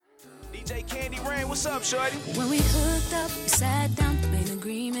DJ Candy Rain, what's up, shorty? When we hooked up, we sat down, made an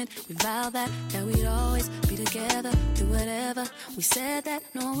agreement. We vowed that we'd always be together, do whatever. We said that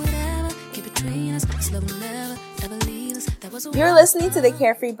no one would ever get between us. This love will never, ever leave us. That was a You're listening to the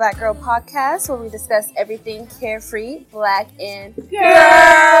Carefree Black Girl Podcast, where we discuss everything carefree, black, and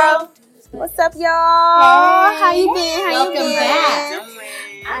girl. What's up, y'all? How you been? Welcome back.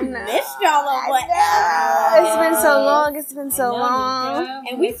 I missed y'all a lot. It's been so long.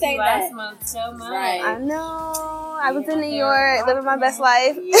 And we say last that month so much. Right. I know. I was in New York, living my best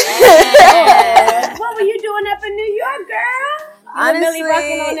life. Yeah. What were you doing up in New York, girl? Honestly, really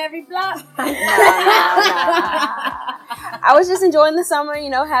rocking on every block. No. I was just enjoying the summer,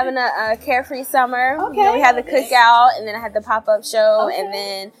 having a carefree summer. Okay. We had the cookout, and then I had the pop-up show, Okay. and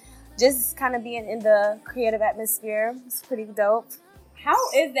then just kind of being in the creative atmosphere. It's pretty dope. How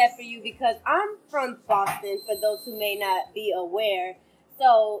is that for you? Because I'm from Boston, for those who may not be aware.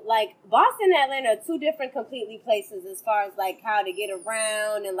 So, Boston and Atlanta are two different completely places as far as, how to get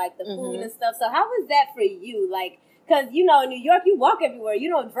around and, the food and stuff. So, how was that for you? Because, in New York, you walk everywhere. You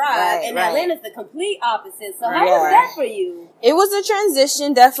don't drive. Right, and right. Atlanta's the complete opposite. So, how was that for you? It was a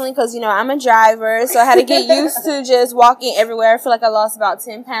transition, definitely, because, I'm a driver, so I had to get used to just walking everywhere. I feel like I lost about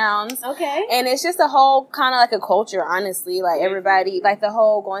 10 pounds. Okay. And it's just a whole kind of like a culture, honestly. Everybody, the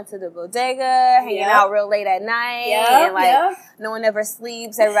whole going to the bodega, hanging out real late at night, and no one ever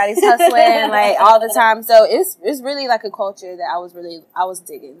sleeps. Everybody's hustling all the time. So it's really a culture that I was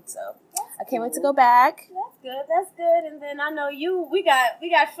digging. So I can't wait to go back. That's good. And then I know we got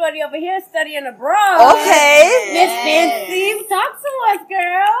Shorty over here studying abroad. Okay. Miss Fancy, talk to us,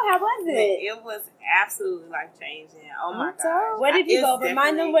 girl. How was it? It was absolutely life-changing. Oh, my gosh. Where did you go?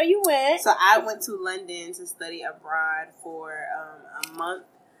 Remind them where you went. So I went to London to study abroad for a month.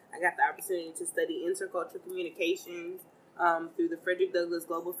 I got the opportunity to study intercultural communications through the Frederick Douglass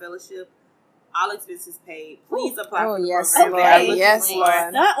Global Fellowship. All expenses paid. Please apply for the program. They are looking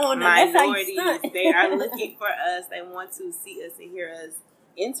for minorities. They are looking for us. They want to see us and hear us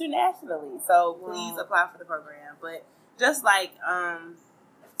internationally. So please apply for the program. But just like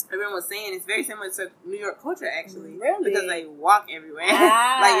everyone was saying, it's very similar to New York culture, actually. Really? Because they walk everywhere. It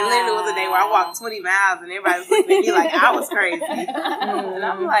literally was a day where I walked 20 miles and everybody was looking at me like I was crazy. And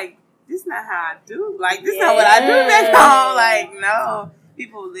I'm like, this is not how I do. This is not what I do back home. No.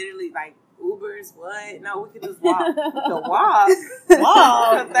 People literally, Ubers, what? No, we can just walk. We can walk. A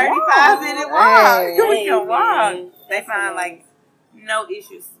 35-minute walk. We can walk. They find, no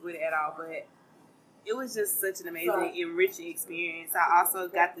issues with it at all. But it was just such an amazing, enriching experience. I also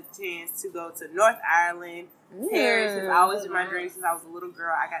got the chance to go to North Ireland. Paris has always been my dream since I was a little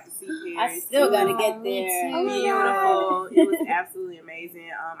girl. I got to see Paris. I still got to get there. Beautiful. It was absolutely amazing.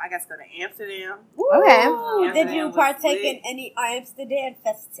 I got to go to Amsterdam. Okay. Amsterdam Did you partake lit. in any Amsterdam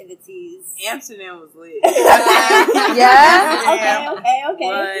festivities? Amsterdam was lit. Yeah?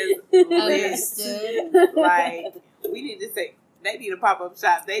 Okay. Was lit. We need to say, they need a pop-up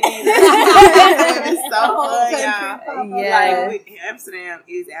shop. They need it's so fun, y'all. Yeah. Amsterdam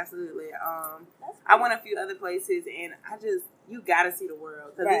is absolutely lit. I went a few other places, and you gotta see the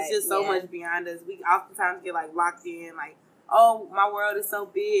world, because it's just so much beyond us. We oftentimes get locked in, oh, my world is so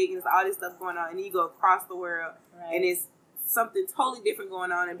big, and there's all this stuff going on, and then you go across the world, and it's something totally different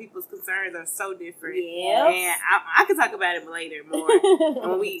going on, and people's concerns are so different. Yeah. And I could talk about it later more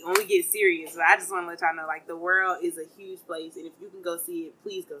when we get serious. But I just want to let y'all know, the world is a huge place, and if you can go see it,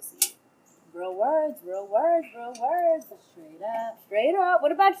 please go see it. Real words. Straight up.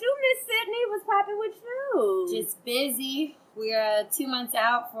 What about you, Miss Sydney? What's popping with you? Just busy. We are 2 months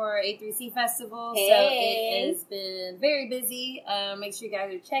out for A3C Festival, so Hey. it has been very busy. Make sure you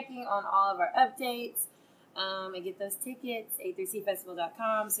guys are checking on all of our updates and get those tickets,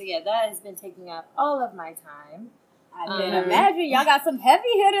 a3cfestival.com. So yeah, that has been taking up all of my time. I can imagine y'all got some heavy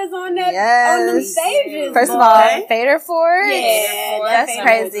hitters on them stages. First boy. of all, Fader Ford. Yeah, that's Fader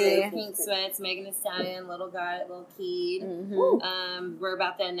crazy. Pink Sweats, Megan Thee Stallion, Little God, Lil Keed. Mm-hmm. We're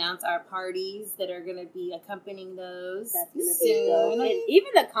about to announce our parties that are going to be accompanying those. That's gonna be dope. And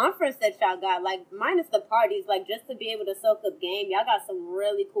even the conference that y'all got, minus the parties, just to be able to soak up game, y'all got some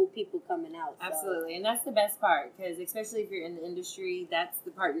really cool people coming out. So. Absolutely, and that's the best part, because especially if you're in the industry, that's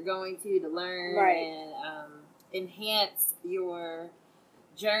the part you're going to learn and enhance your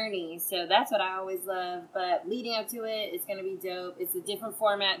journey. So that's what I always love. But leading up to it, it's going to be dope. It's a different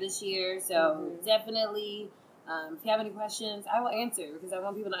format this year, so definitely if you have any questions, I will answer, because I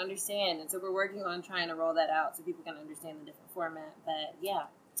want people to understand. And so we're working on trying to roll that out so people can understand the different format. But yeah,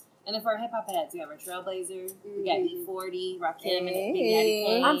 And then for our hip hop heads, we have our Trailblazers. We got E40, Rakim, and Big Daddy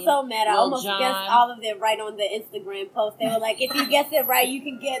Kane. I'm so mad. I Lil almost Jon. guessed all of them right on the Instagram post. They were like, if you guess it right, you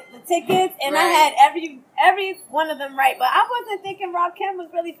can get the tickets. And I Right. had every one of them right. But I wasn't thinking Rakim was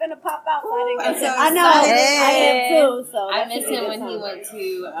really finna pop out. So I didn't I'm get so it. I know. excited. I am too. So I that miss should be a him good when he time. went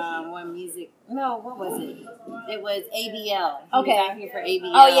to one music. No, what was it? It was ABL. He Okay. was out here for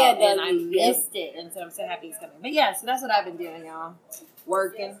ABL. Oh, yeah, and I yeah. missed it, and so I'm so happy he's coming. But yeah, so that's what I've been doing, y'all.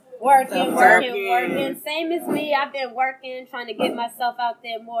 Working. Working. Same as me. I've been working, trying to get myself out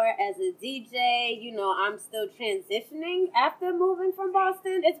there more as a DJ. You know, I'm still transitioning after moving from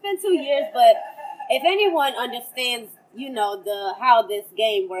Boston. It's been 2 years, but if anyone understands, you know, how this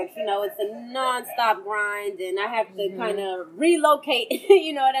game works, you know, it's a nonstop grind, and I have to kind of relocate,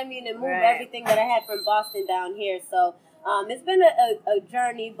 you know what I mean, and move everything that I had from Boston down here. So it's been a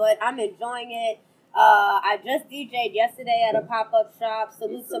journey, but I'm enjoying it. I just DJ'd yesterday at a pop-up shop.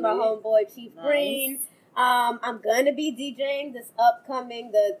 Salute to my homeboy Chief Green. I'm gonna be DJing this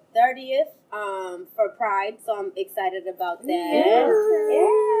upcoming the 30th for Pride, so I'm excited about that.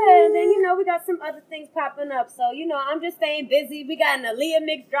 Yeah, and then you know we got some other things popping up, so you know I'm just staying busy. We got an Aaliyah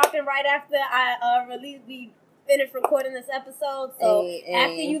mix dropping right after I we finished recording this episode. So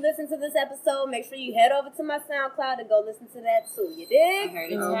after you listen to this episode, make sure you head over to my SoundCloud and go listen to that too. You dig? I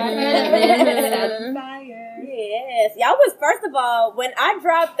heard it's fire. Yes. Y'all was, first of all, when I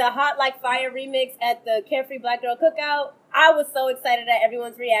dropped the Hot Like Fire remix at the Carefree Black Girl Cookout, I was so excited at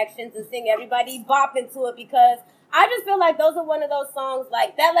everyone's reactions and seeing everybody bop into it, because I just feel like those are one of those songs,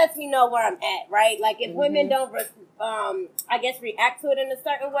 like, that lets me know where I'm at, right? Like, if women don't, I guess, react to it in a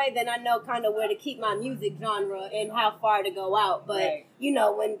certain way, then I know kind of where to keep my music genre and how far to go out. But, you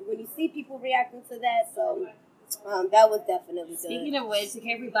know, when you see people reacting to that, so that was definitely good. Speaking of which, the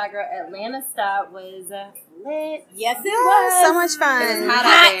Carefree Black Girl Atlanta stop was lit. Yes, it was. So much fun. It was hot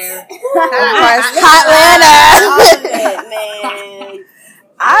out there. Of course, Hotlanta. Man.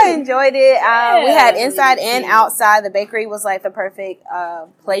 I enjoyed it. We had inside and outside. The bakery was like the perfect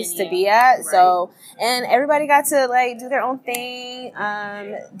place to be at. Right. So, and everybody got to like do their own thing,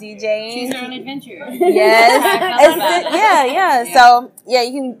 DJing. Choose your own adventure. Yes. Yeah. So, yeah,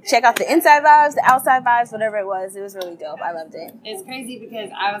 you can check out the inside vibes, the outside vibes, whatever it was. It was really dope. I loved it. It's crazy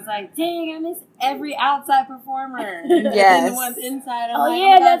because I was like, dang, I miss every outside performer. Yes. And the ones inside, I'm oh, like,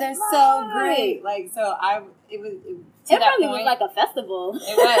 yeah, oh God, they're right. so great. Like, so it probably was like a festival.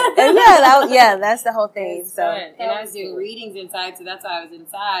 It was. That's the whole thing. So, and I was doing readings inside, so that's why I was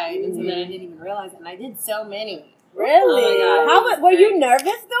inside. And so then I didn't even realize it. And I did so many. Really? Oh my God, were you nervous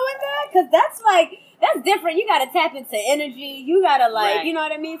doing that? Because that's different. You got to tap into energy. You got to you know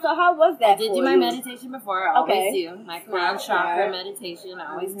what I mean? So how was that? I did do my meditation before. I always do. My crown chakra meditation.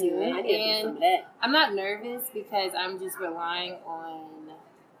 I always do it. I did and that. I'm not nervous because I'm just relying on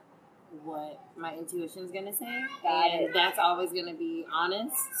what my intuition is going to say. And that's always going to be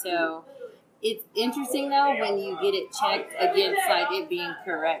honest. So it's interesting though when you get it checked against like it being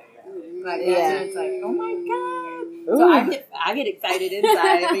correct. Like it's like, oh my God. Ooh. So I get excited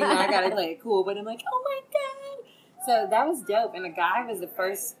inside. You know, I gotta play it cool, but I'm like, oh my God. So that was dope. And a guy was the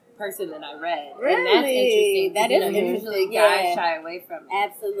first person that I read. Really? And that's interesting. That is usually interesting. guys shy away from it.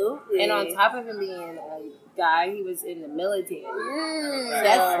 Absolutely. And on top of him being a guy, he was in the military.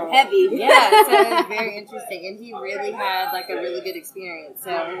 That's heavy. Yeah, so it was very interesting. And he really had like a really good experience. So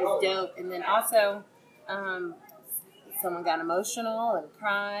it was dope. And then also, someone got emotional and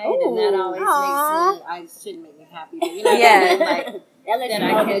cried, and that always shouldn't make me happy, but you know what I mean? Like, that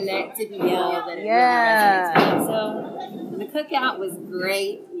I connect to people that it really resonates with. So the cookout was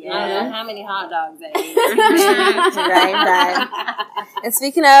great. Yeah. I don't know how many hot dogs I ate. right. And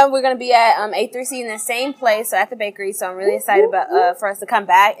speaking of, we're gonna be at A3C in the same place, so at the bakery. So I'm really excited about for us to come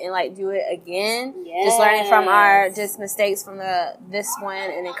back and like do it again. Yes. Just learning from our mistakes from this one,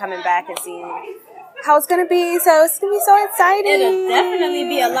 and then coming back and seeing how it's gonna be. So it's gonna be so exciting. It'll definitely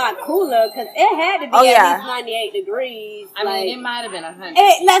be a lot cooler because it had to be at least 98 degrees. I mean, it might have been 100.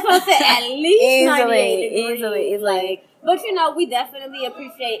 That's what I said. At least 98 degrees. Easily. But you know, we definitely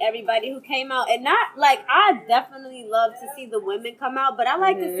appreciate everybody who came out, and not like I definitely love to see the women come out, but I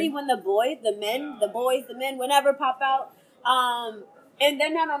like to see when the men, whenever pop out. And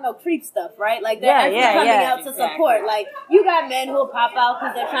they're not on no creep stuff, right? Like, they're actually coming out to support. Like, you got men who'll pop out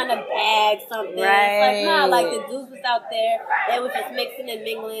because they're trying to bag something. Right. It's like, nah, like, the dudes was out there. They was just mixing and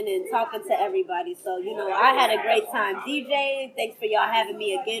mingling and talking to everybody. So, you know, I had a great time DJing. Thanks for y'all having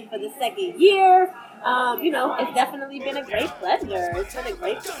me again for the second year. You know, it's definitely been a great pleasure. It's been a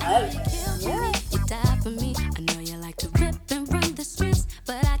great pleasure. Yeah. You die for me. I know you like to rip and run the streets,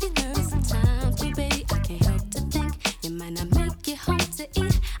 but I get nervous sometimes. Baby, I can't help to think you might not make it home to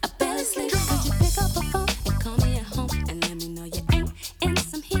eat. I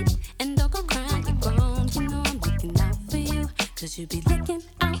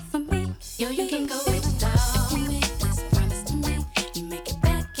Yo, you can go without. You make this promise to me. You make it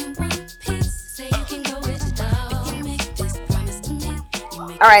back in one piece. Say you can go without. You make this promise to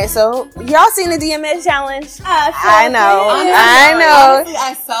me. All right, so y'all seen the DMX challenge? I know. Honestly,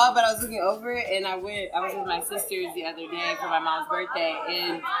 I saw it, but I was looking over it, and I was with my sisters the other day for my mom's birthday,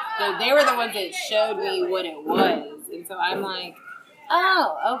 and they were the ones that showed me what it was, and so I'm like,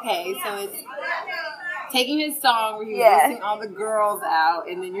 oh, okay, so it's taking his song where he's listing all the girls out,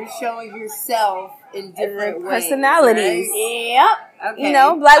 and then you're showing yourself in different ways, personalities. Right? Yep. Okay. You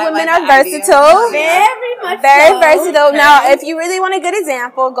know, black women are versatile. Very much Very so. versatile. Okay. Now, if you really want a good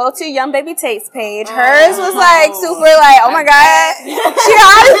example, go to Young Baby Tate's page. Hers was like super like, oh my God. She had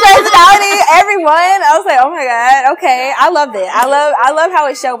all this personality, everyone. I was like, oh my God, okay. I loved it. I love how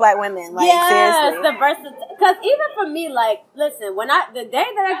it showed black women. Like, seriously. The versatile. Because even for me, like, listen, the day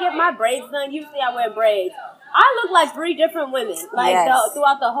that I get my braids done, usually I wear braids. I look like 3 different women, like,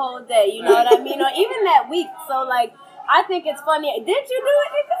 throughout the whole day, you know what I mean? Or even that week. So, like, I think it's funny. Did you do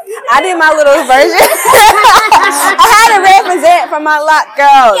it? I did my little version. I had to represent for my lock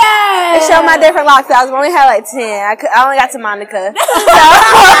girls. Yes. It showed my different locks. I only had like 10. I only got to Monica. So,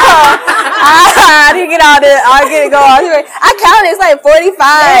 I didn't get all the. I get it go all the way. I counted. It's like 45.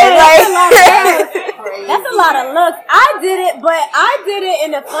 That's a lot of looks. I did it, but I did it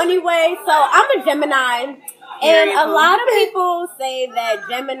in a funny way. So I'm a Gemini. And a lot of people say that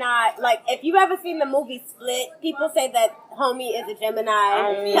Gemini, like, if you ever seen the movie Split, people say that homie is a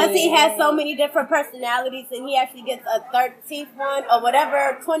Gemini because he has so many different personalities, and he actually gets a 13th one or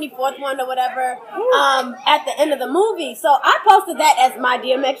whatever, 24th one or whatever, at the end of the movie. So I posted that as my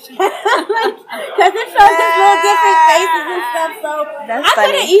DMX challenge because it shows his little different faces and stuff. So I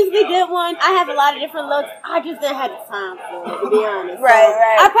could have easily did one. I have a lot of different looks. I just didn't have the time for it, to be honest.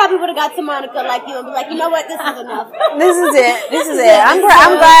 Right. I probably would have got to Monica like you and be like, you know what, this is enough. This is it. I'm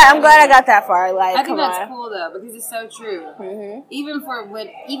glad I got that far. Like, I think that's cool though, because it's so true. Mm-hmm. Even when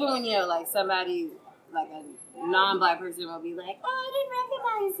you know, like, somebody like a non-black person will be like, oh, I didn't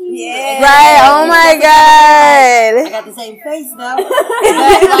recognize you. Yeah. Right. Oh my God. I got the same face though. But,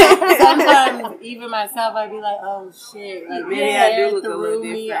 like, sometimes even myself, I'd be like, oh shit, like maybe I do look a little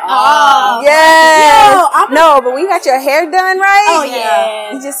different. Oh yes. No, but when you got your hair done right, oh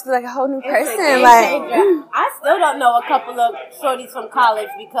yeah, you just feel like a whole new person. I still don't know a couple of shorties from college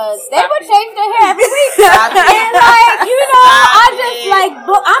because they would change their hair every week. And like, you know, I just like,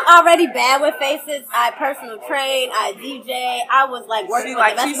 I'm already bad with faces. I personal train, I DJ, I was like working with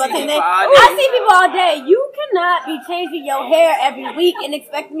the basketball team. I see people all day. You cannot be changing your hair every week and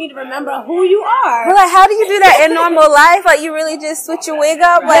expect me to remember who you are. But like, how do you do that in normal life? Like, you really just switch your wig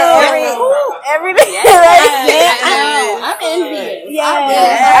up like every day? I'm envious. Yeah,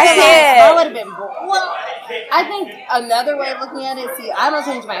 I can't. I would have been bored. Well, I think another way of looking at it, see, I don't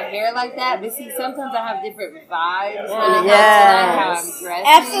change my hair like that, but see, sometimes I have different vibes when it comes to like how I'm dressed.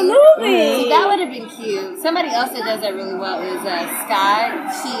 Absolutely. See, that would have been cute. Somebody else that does that really well is Sky.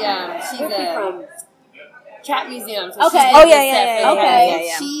 She's a trap museum. So okay.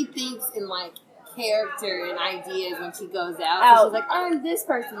 Okay. She thinks in like character and ideas when she goes out. So she's like, I'm this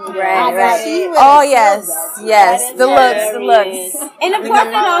person. Right. Oh yes. The looks. And of course,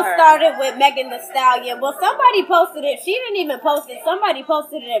 it all started with Megan Thee Stallion. Well, somebody posted it. She didn't even post it. Somebody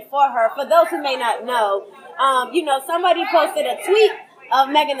posted it for her. For those who may not know, somebody posted a tweet of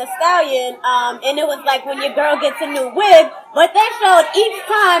Megan Thee Stallion, and it was like when your girl gets a new wig, but they showed each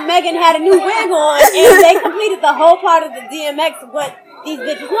time Megan had a new wig on, and they completed the whole part of the DMX, what these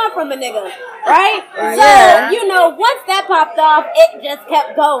bitches want from a nigga, right? Yeah. So, once that popped off, it just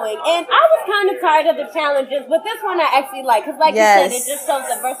kept going, and I was kind of tired of the challenges, but this one I actually like, because like you said, it just shows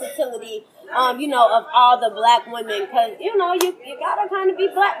the versatility of all the black women, because, you gotta kind of be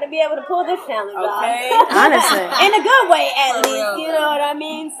black to be able to pull this challenge off. Honestly. In a good way, at least, you know what I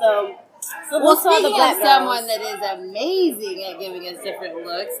mean? So speaking of someone that is amazing at giving us different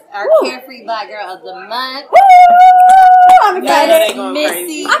looks, our carefree black girl of the month. Woo! I'm excited.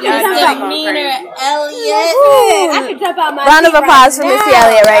 Missy Demeanor Elliott. I can jump out my round of seat applause right for Missy now.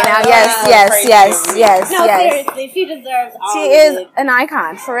 Elliott right now. Yes. No, seriously, she deserves all She of is it. an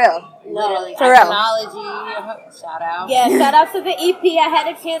icon, for real. Literally. For real. Iconology. Shout out. Yeah, shout out to the EP. I had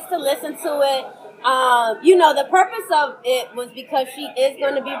a chance to listen to it. The purpose of it was because she is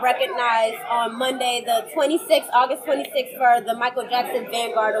going to be recognized on Monday, August 26th, for the Michael Jackson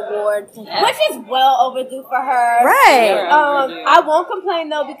Vanguard Award, which is well overdue for her. Right. I won't complain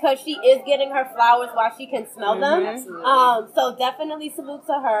though, because she is getting her flowers while she can smell them. So definitely salute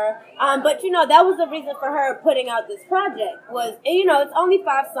to her. But that was the reason for her putting out this project was, it's only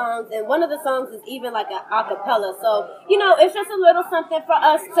 5 songs, and one of the songs is even like an acapella. So, it's just a little something for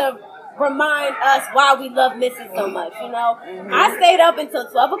us to remind us why we love Missy so much, you know. I stayed up until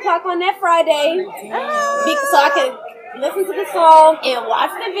 12 o'clock on that Friday so I could listen to the song and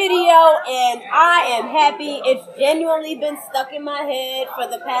watch the video, and I am happy. It's genuinely been stuck in my head for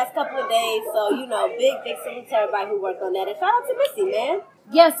the past couple of days, so, you know, big salute to everybody who worked on that, and shout out to Missy, man.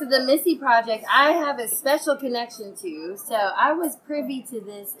 Yes, so the Missy project I have a special connection to. So I was privy to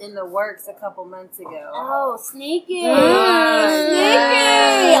this in the works a couple months ago. Oh, sneaky. Sneaky.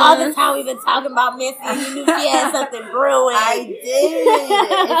 All the time we've been talking about Missy. You knew she had something brewing. I did.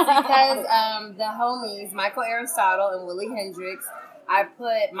 It's because the homies, Michael Aristotle and Willie Hendricks, I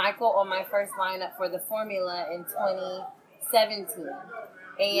put Michael on my first lineup for the Formula in 2017.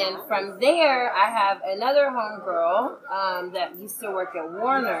 And from there, I have another homegirl that used to work at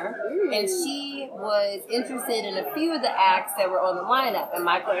Warner, and she was interested in a few of the acts that were on the lineup, and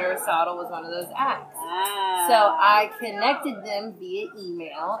Michael Aristotle was one of those acts. So I connected them via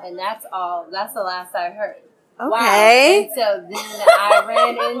email, and that's the last I heard. Okay. Wow. And so then I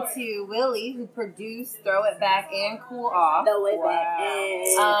ran into Willie, who produced Throw It Back and Cool Off. Throw It Back.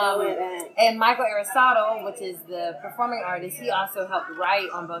 And Michael Aristotle, which is the performing artist, he also helped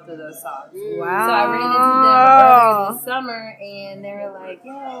write on both of those songs. Wow. So I ran into them earlier this summer, and they were like,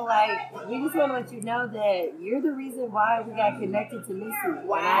 yo, like, we just want to let you know that you're the reason why we got connected to Missy.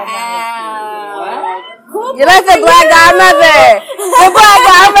 Wow. Cool. You're like the black godmother. The black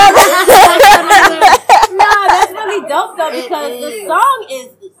godmother. No, that's really dope though, because the song is,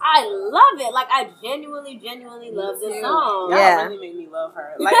 I love it. Like, I genuinely love this song. Y'all really make me love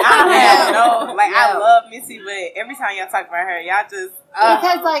her. Like, I love Missy, but every time y'all talk about her, y'all just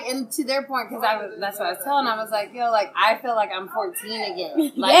because, like, and to their point, because that's what I was telling them. I was like, yo, like, I feel like I'm 14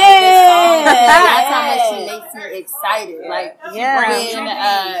 again. Like, this song, that's how much she makes me excited. Like,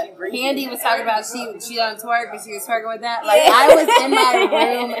 when Candy was talking about she done twerk, but she was twerking with that. Like, I was in my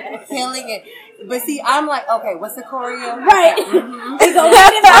room killing it. But see, I'm like, okay, what's the choreo? Right. Mm-hmm. We go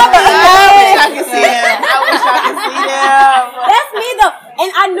right in my I wish I could see them. That's me though. And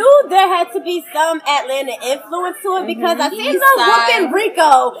I knew there had to be some Atlanta influence to it because I seen some whooping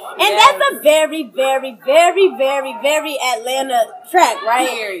Rico. And that's a very, very, very, very, very Atlanta track,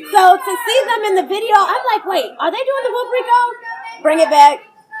 right? So to see them in the video, I'm like, wait, are they doing the whoop Rico? Bring it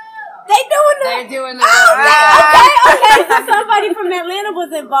back. They're doing the okay. So somebody from Atlanta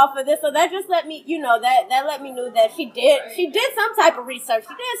was involved for this, so that just let me, that let me know that she did some type of research.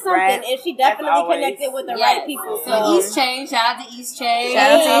 She did something, and she definitely connected with the right people. So East Chain, shout out to East Chain.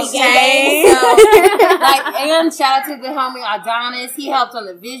 And shout out to the homie Adonis. He helped on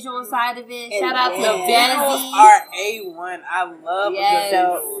the visual side of it. Shout out to Desi. Are A1. I love it.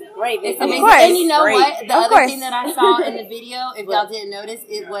 Great. It's amazing. And you know what? The other thing that I saw in the video, if y'all didn't notice,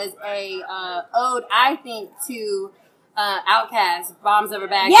 it was a ode, I think, to Outkast, Bombs Over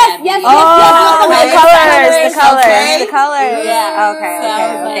Baghdad. Yes. Oh, the colors. Yeah. Okay.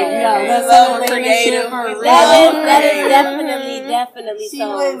 That is definitely. She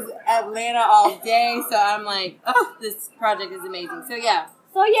was Atlanta all day, so I'm like, oh, this project is amazing. So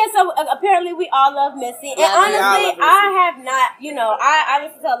apparently we all love Missy. And honestly, I have not, I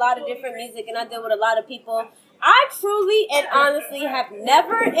listen to a lot of different music and I deal with a lot of people. I truly and honestly have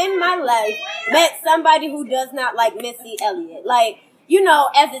never in my life met somebody who does not like Missy Elliott. Like,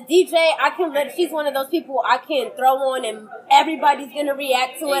 as a DJ, she's one of those people I can throw on and everybody's going to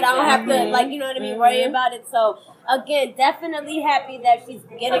react to it. I don't have to, worry about it. So, again, definitely happy that she's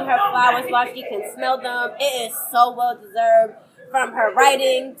getting her flowers while she can smell them. It is so well deserved. From her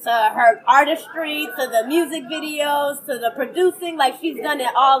writing to her artistry to the music videos to the producing, like she's done it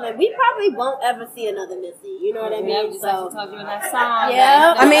all, and we probably won't ever see another Missy. You know what I mean? Just like she told you in that song.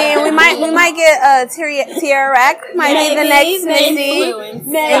 Yeah. I mean, we might get Tierra Rack might be the next Missy. Maybe.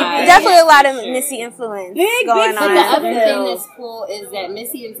 Definitely a lot of Missy influence going on. The other thing that's cool is that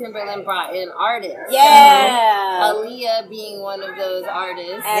Missy and Timberland brought in artists. Yeah. Aaliyah being one of those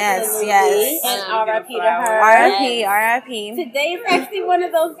artists. Yes. And R.I.P. to her. R.I.P. Today is actually one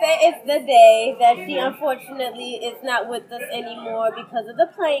of those days. It's the day that she unfortunately is not with us anymore because of the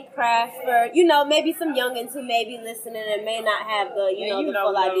plane crash. For maybe some youngins who may be listening and may not have the the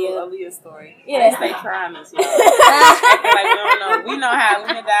full idea. Aaliyah's story. Yeah, they trying us. Like we don't know. We know how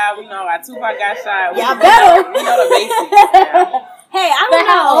Aaliyah died. We know how Tupac got shot. Y'all better. We know the basics. Yeah. Hey, I don't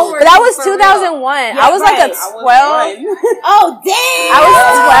know. But that was 2001. I was like a 12. Oh, damn. I was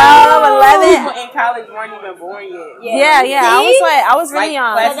 12, 11. People in college weren't even born yet. Yeah. I was really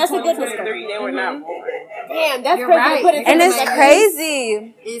young. So that's a good 2023, they were not born. Damn, that's You're crazy. right. Put it And it's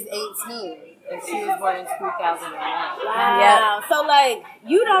crazy. Is 18. And she was born in 2001. Wow. Yep. So,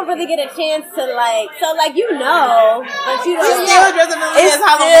 you don't really get a chance to, but you don't. It still doesn't believe it's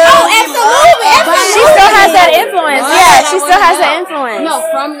Halloween. Oh, and that influence. Yeah, she still has that influence. No,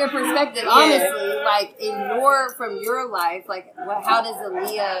 from your perspective, honestly, like from your life, like how does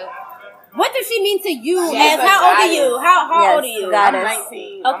Aaliyah? What does she mean to you? How old are you? How old are you? I'm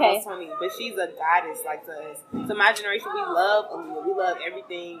 19, okay, almost 20, but she's a goddess like to us. To my generation, we love Aaliyah. We love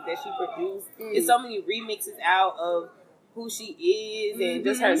everything that she produced. There's so many remixes out of who she is and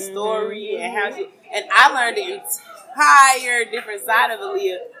just her story and how she. And I learned the entire different side of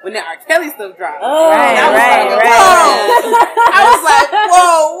Aaliyah when that R. Kelly stuff dropped. Oh, right. I was like,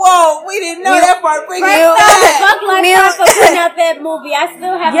 whoa, we didn't know that part. Fuck Lifetime for putting out that movie. I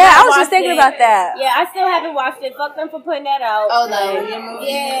still haven't. Yeah, I was just thinking about that. Yeah, I still haven't watched it. Fuck them for putting that out. Oh, the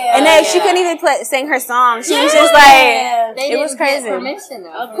movie. Yeah, and then she couldn't even sing her song. She was just like, it was crazy. Permission,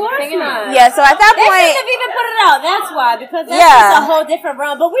 though, of course not. Yeah, so at that they point, shouldn't have even put it out. That's why, because that's just a whole different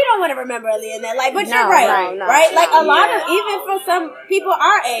realm. But we don't want to remember Aaliyah in that. Like, but you're right, right? Like a lot of, even for some people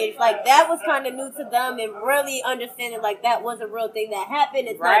our age, like that was kind of new to them, and really understanding like that was a real thing that happened.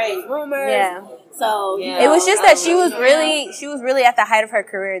 It's not just rumors. Yeah. So it was just that she was really at the height of her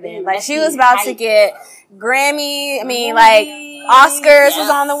career then. Like she was about to get Grammy. I mean, like Oscars was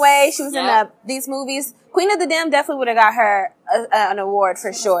on the way. She was in these movies. Queen of the Dam definitely would have got her an award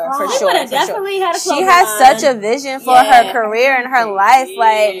for sure. Definitely had a she had such a vision for her career and her life.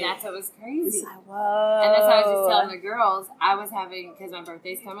 Like, and that's what was crazy. Like, whoa. And that's how I was just telling the girls. I was having, because my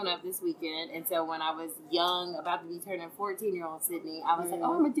birthday's coming up this weekend, and so when I was young, about to be turning 14-year-old Sydney, I was like,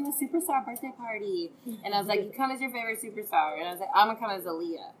 oh, I'm gonna do a superstar birthday party, and I was like, you come as your favorite superstar, and I was like, I'm gonna come as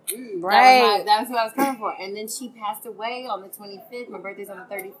Aaliyah. Right. That was who I was coming for. And then she passed away on the 25th. My birthday's on the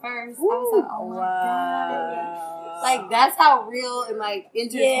 31st. I was like, oh my god. Like that's how real and like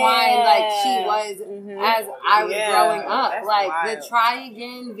intertwined like she was as I was growing up. Like wild. The Try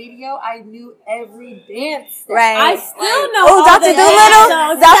Again video, I knew every dance. Right. I still know. Oh, Dr.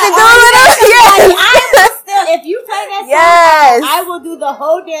 Doolittle. Dr. Doolittle. Yes. I will still, if you play that song, I will do the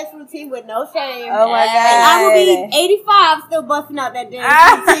whole dance routine with no shame. Oh my god. And I will be 85 still busting out that dance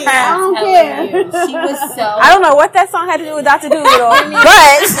routine. I don't care. She was so. I don't know what that song had to do with Dr. Doolittle, but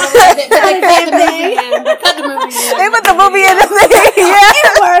they put the movie in the thing. Yeah.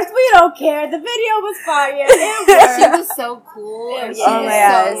 It works. We don't care. The video was fire. It worked. She was so cool. And she oh my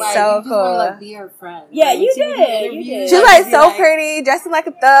god, like, so you just cool. Want to, like, be her friend. Yeah, like, you did. She was like so pretty, dressing like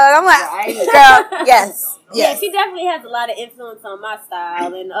a thug. I'm like, girl, yes. Yeah, she definitely has a lot of influence on my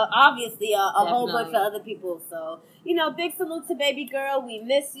style, and obviously a whole bunch of other people. So, big salute to baby girl. We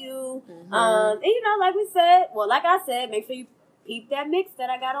miss you. And like we said, like I said, make sure you peep that mix that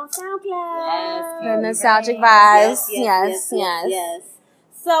I got on SoundCloud. The nostalgic vibes. Yes.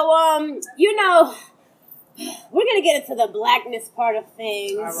 So, we're gonna get into the blackness part of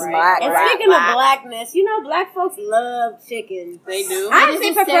things. All right. Speaking of blackness, black folks love chicken. They do. I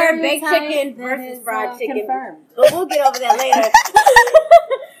actually prefer baked chicken versus fried chicken. Confirmed. But we'll get over that later.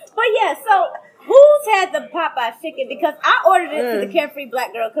 But yeah, so who's had the Popeyes chicken? Because I ordered it to the Carefree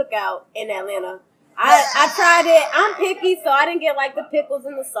Black Girl Cookout in Atlanta. I tried it. I'm picky, so I didn't get like the pickles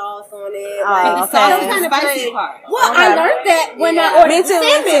and the sauce on it. The sauce is kind of spicy part. Well, I learned that when I ordered me too.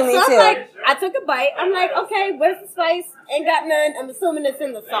 I'm like, I took a bite. I'm like, okay, where's the spice? Ain't got none. I'm assuming it's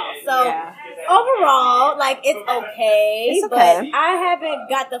in the sauce. So overall, it's okay. But I haven't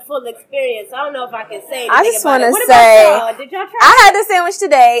got the full experience. I don't know if I can say anything. I just want to say, did y'all try I had the sandwich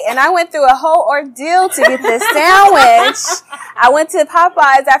today, and I went through a whole ordeal to get this sandwich. I went to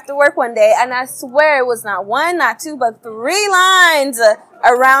Popeyes after work one day, and I swear it was not one, not two, but 3 lines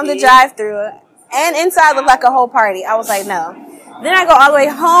around the drive-thru, and inside looked like a whole party. I was like, no. Then I go all the way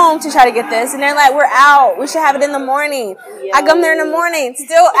home to try to get this, and they're like, we're out. We should have it in the morning. I come there in the morning,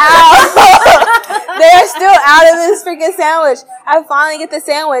 still out. They're still out of this freaking sandwich. I finally get the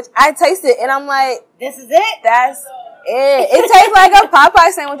sandwich. I taste it, and I'm like, this is it? That's it. It tastes like a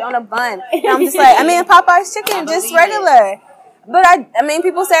Popeye sandwich on a bun. And I'm just like, Popeye's chicken, just regular. But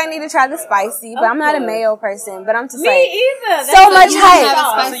people say I need to try the spicy, but I'm not a mayo person. But I'm just either. So much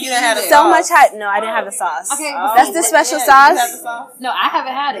hype. So you didn't have the so much hype. No, I didn't have the sauce. Okay, that's the special sauce. No, I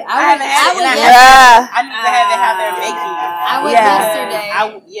haven't had it. I haven't had it. I need to have it how they're making it. I went yesterday. I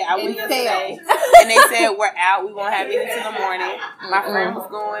went yesterday, and they said we're out. We won't have it until the morning. My friend was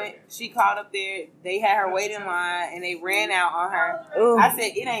going. She called up there. They had her wait in line, and they ran out on her. Ooh. I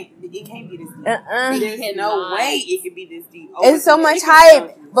said, it can't be this deep. There's no way it could be this deep. It's so much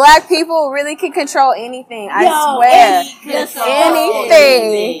hype. Black people really can control anything. I swear.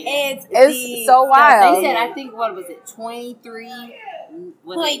 Anything. It's so wild. They said, I think, what was it,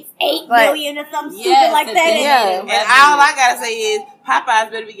 23.8 million or something stupid like that. Yeah. And all I gotta say is Popeyes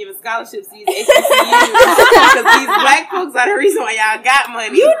better be giving scholarships to these HBCUs because these black folks are the reason why y'all got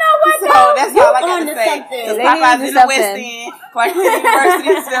money. You know what? So that's all I gotta say. Because Popeyes in the West End, Clark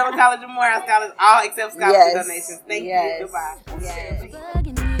University, Selma College of Morehouse College, all accept scholarship donations. Thank you. Goodbye. Yes.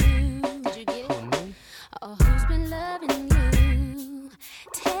 Bugging you, did you get it? Oh, who's been loving you?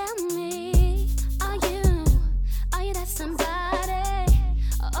 Tell me, are you that somebody?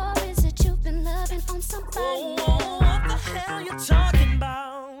 Or is it you've been loving on somebody? What the hell you talking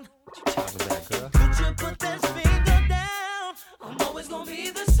about? What you talking about, girl? Could you put that finger down? I'm always gonna be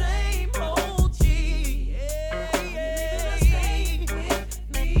the same OG.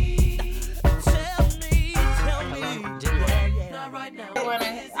 Tell me. Not right now.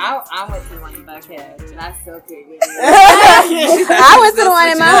 I went to one in Buckhead, and I still couldn't get it. I went to the one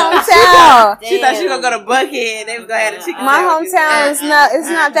in my hometown. She thought she was gonna go to Buckhead. They was gonna have the chicken. My sandwiches. hometown is not. It's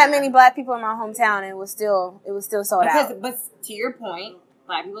not that many black people in my hometown, and it was still sold out. But to your point,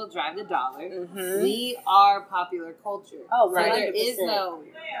 black people drive the dollar. Mm-hmm. We are popular culture. Oh, so right. there is no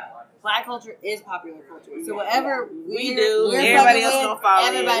black culture is popular culture. So whatever we do, we're everybody else with, gonna follow.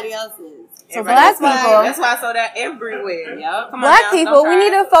 everybody else is. So black people. That's why I sold out everywhere. Yep. Black people, we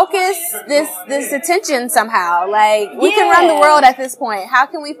need to focus this attention somehow. Like we can run the world at this point. How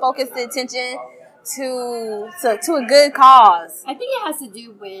can we focus the attention to a good cause? I think it has to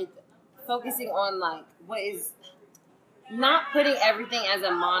do with focusing on like what is not putting everything as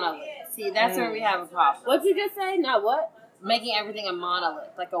a monolith. See, that's where we have a problem. What you just say? Not what? Making everything a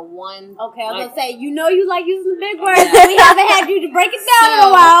monolith, like a one. Okay, I was gonna say, you like using the big words, but we haven't had you to break it down in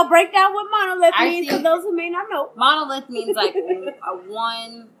a while. Break down what monolith means for those who may not know. Monolith means like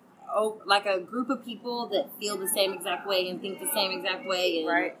like a group of people that feel the same exact way and think the same exact way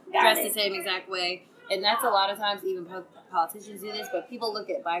and dress the same exact way. And that's a lot of times even politicians do this, but people look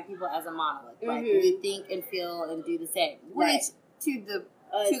at black people as a monolith. Like we think and feel and do the same, which to the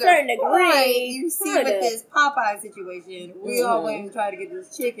certain degree, you see with this Popeye situation, we all went and tried to get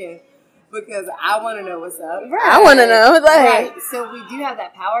this chicken because I want to know what's up. Right. I want to know. Right. So we do have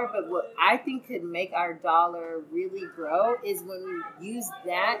that power, but what I think could make our dollar really grow is when we use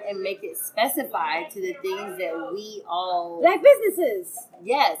that and make it specified to the things that we all... Black businesses.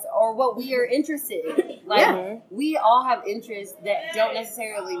 Yes, or what we are interested in. Like, we all have interests that don't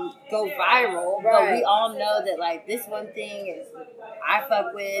necessarily go viral, but we all know that, like, this one thing is I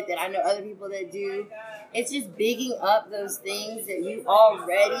fuck with, that I know other people that do. It's just bigging up those things that you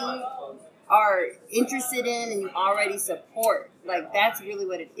already are interested in and you already support. Like, that's really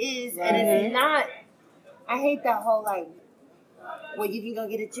what it is. And it's not... I hate that whole, like, well, you can go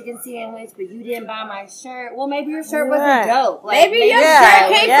get a chicken sandwich, but you didn't buy my shirt. Well, maybe your shirt wasn't dope. Like, maybe your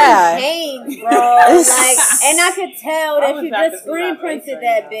shirt came from Hanes, bro. Like, and I could tell that you just screen printed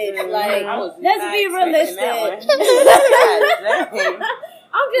that bitch. Like, let's be realistic.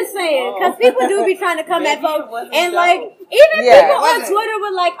 I'm just saying, because people do be trying to come at folks, and like, even people on Twitter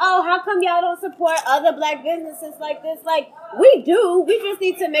were like, oh, how come y'all don't support other black businesses like this? Like, we do. We just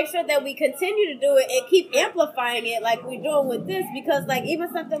need to make sure that we continue to do it and keep amplifying it like we're doing with this, because like, even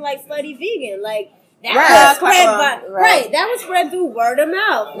something like Slutty Vegan, like, that was spread that was spread through word of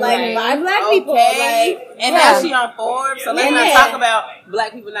mouth, like by black people. Like, and now she on Forbes, so let's not talk about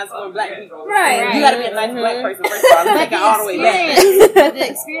black people not supporting black people. Right. You gotta be a nice black person first of all. Let's take it all the way back. But the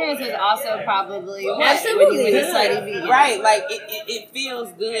experience is also probably absolutely right. Like it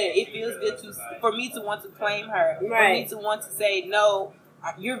feels good. It feels good for me to want to claim her. For me to want to say no.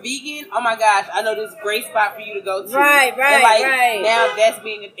 You're vegan? Oh my gosh, I know this great spot for you to go to. Right. Now that's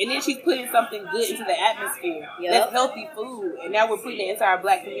being, and then she's putting something good into the atmosphere. That's healthy food. And now we're putting it into our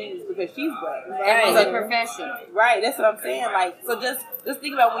black communities because she's black. Right. It's a profession. Right, that's what I'm saying. Like, so just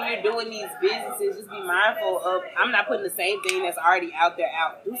think about when you're doing these businesses, just be mindful of, I'm not putting the same thing that's already out there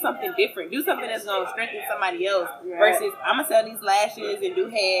out. Do something different. Do something that's going to strengthen somebody else versus, I'm going to sell these lashes and do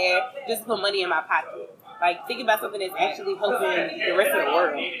hair just to put money in my pocket. Like, think about something that's actually helping the rest of the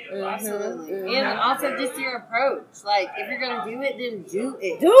world. Absolutely. And also just your approach. Like, if you're going to do it, then do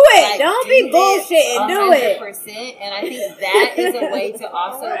it. Do it. Like, don't be bullshitting. Do it. 100%. And I think that is a way to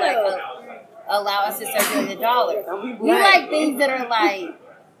also, like, allow us to circulate the dollar. We like things that are, like,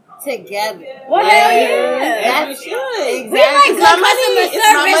 together. Well, hell yeah. That's we should. Exactly. We like good customer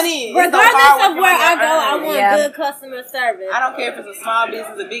service. Regardless of where I go, I want good customer service. I don't care if it's a small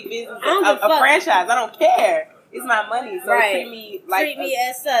business, a big business, a franchise. I don't care. It's my money, so treat me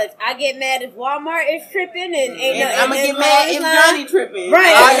as such. I get mad if Walmart is tripping, and I'm gonna get mad if Johnny tripping.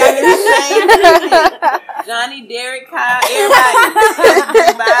 Right. All y'all get the same Johnny, Derek, Kyle,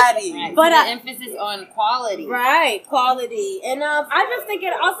 everybody. But the emphasis on quality. Right, quality. And I just think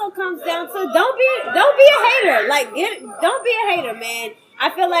it also comes down to don't be a hater. Like don't be a hater, man. I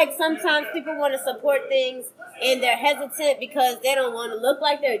feel like sometimes people want to support things and they're hesitant because they don't want to look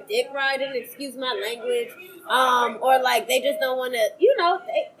like they're dick riding, excuse my language. Or like they just don't want to,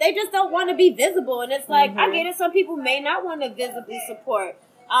 they just don't want to be visible. And it's like, I get it. Some people may not want to visibly support.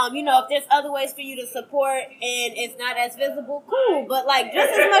 If there's other ways for you to support and it's not as visible, cool. But like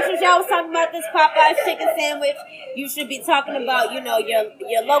just as much as y'all was talking about this Popeyes chicken sandwich, you should be talking about,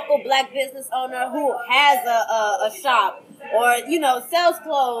 your local black business owner who has a shop or, sells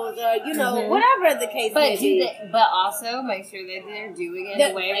clothes or, whatever the case may be. But also make sure that they're doing it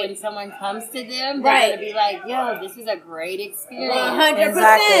in a way when someone comes to them, they're going to be like, yo, this is a great experience. 100%.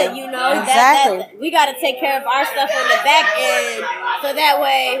 Exactly. That we got to take care of our stuff on the back end so that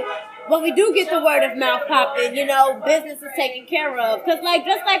way, when we do get the word of mouth popping, business is taken care of. Because,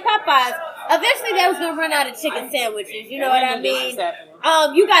 just like Popeyes, eventually they was going to run out of chicken sandwiches. You know what I mean?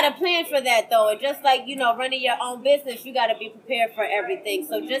 You got to plan for that, though. And just like, running your own business, you got to be prepared for everything.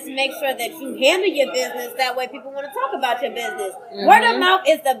 So just make sure that you handle your business. That way people want to talk about your business. Word of mouth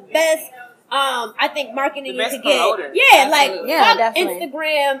is the best. I think marketing you could get.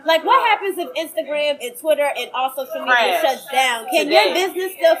 Instagram. Like, what happens if Instagram and Twitter and all social media shuts down? Can your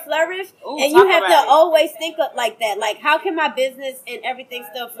business still flourish? And you have to always think of like that. Like, how can my business and everything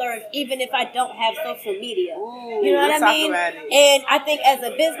still flourish even if I don't have social media? You know what I mean? And I think as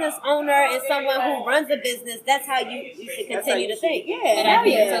a business owner and someone who runs a business, that's how you should continue to think. Yeah. And I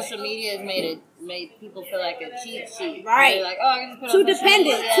think social media has made people feel like a cheat sheet. Right. They're like, I can just put too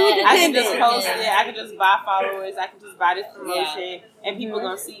dependent. I can just post it. I can just buy followers. I can just buy this promotion. And people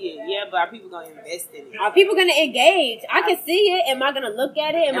gonna see it. Yeah, but are people gonna invest in it? Are people gonna engage? I can see it. Am I gonna look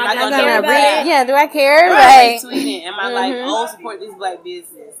at it? Am I gonna care about it? Yeah, do I care? Right. Tweet it. Am I like, support this black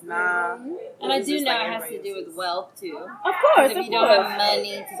business? Nah. And I do know it has to do with wealth too. Of course. If you don't have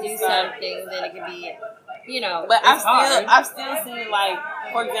money to do something, then it can be, But I've still seen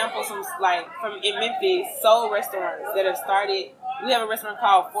for example, some in Memphis, soul restaurants that have started. We have a restaurant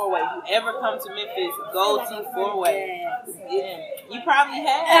called Four Way. Whoever comes to Memphis, go to Four Way. You probably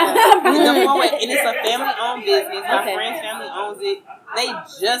have. The Four Way, and it's a family-owned business. My friend's family owns it. They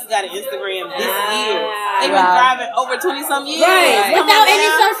just got an Instagram this year. They've been thriving over 20-some years. Right. Without any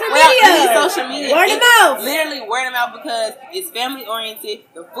social media. Word of mouth. Literally word of mouth because it's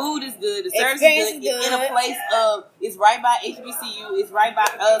family-oriented. The food is good. The service is good. It's in a place it's right by HBCU. It's right by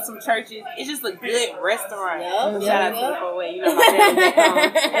some churches. It's just a good restaurant. Shout out to the Four Way. My family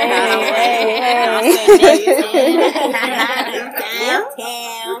back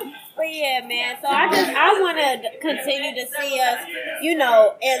home. But yeah, man. So I want to continue to see us,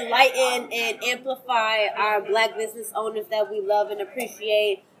 enlighten and amplify our black business owners that we love and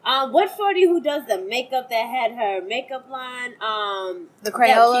appreciate. What shorty who does the makeup that had her makeup line? The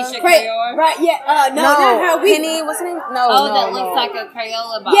Crayola? Right, yeah. No, not her. Penny, what's her name? That looks like a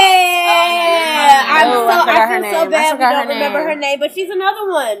Crayola box. Yeah. I feel so bad we don't remember her name, but she's another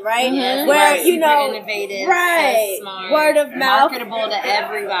one, right? Mm-hmm. Where, super innovative, right. So smart, word of mouth. Marketable to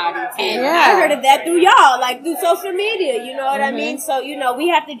everybody, too. And I heard of that through y'all, through social media, you know what I mean? So, we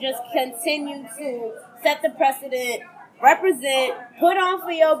have to just continue to set the precedent, represent, put on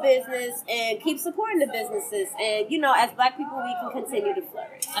for your business, and keep supporting the businesses. And, as black people, we can continue to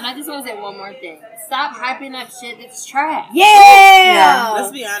flourish. And I just want to say one more thing. Stop hyping up shit that's trash. Yeah!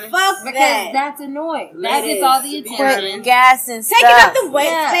 Let's be honest. Fuck because that's annoying. That gets all the attention. Put gas and stuff. Taking up the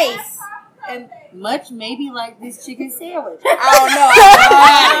wet space. And much maybe like this chicken sandwich. Oh no!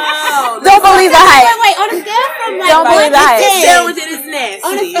 Don't believe the hype. Wait, on a scale from don't believe the hype. Sandwich is nasty.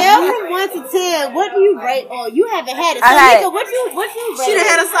 On a scale from 1 to 10, what do you rate? Oh, you haven't had it. So Nika, what you rate? She done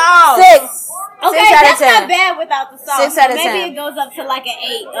had a sauce. 6. Okay, 6 out of that's 10. not bad without the sauce. 6 out of 10. Maybe it goes up to like an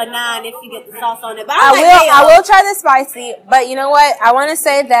 8 or 9 if you get the sauce on it. But I will try the spicy, but you know what? I want to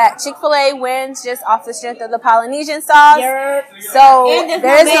say that Chick-fil-A wins just off the strength of the Polynesian sauce. So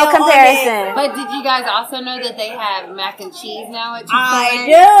there is no comparison. But did you guys also know that they have mac and cheese now at Chick-fil-A? I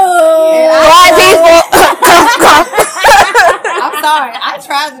do. White people. I'm sorry. I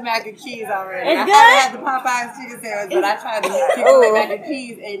tried the mac and cheese already. It's I good? haven't had the Popeyes chicken sandwich, but I tried the Chick-fil-A mac and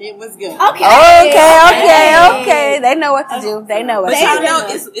cheese, and it was good. Okay. Okay. They know what to do. They know what But to y'all do. know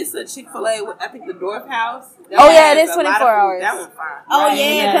it's a Chick-fil-A. I think the Dorf House. Oh yeah, it is has a lot 24 of food. hours. That one's fine. Oh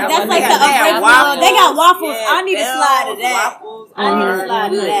yeah, because that's like the They got original. They got waffles. Yeah, I need to slide to that. Waffles. I need to slide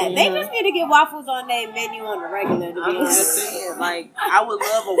to that. good. They just need to get waffles on their menu on the regular. To be I'm just honest. saying, like, I would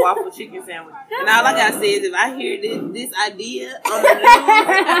love a waffle chicken sandwich. And all I gotta say is, if I hear this idea on the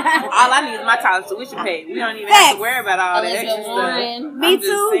news, all I need is my college tuition paid. We don't even have to worry about all that extra stuff. Me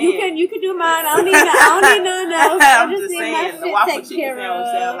too. You can do mine. I don't need none else. I'm just just need my saying, the shit waffle taken chicken care sandwich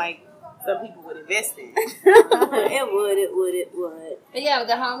of. sound like some people would invest in. It would. But yeah,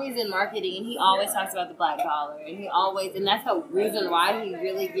 the homies in marketing, he always talks about the black dollar, and that's the reason why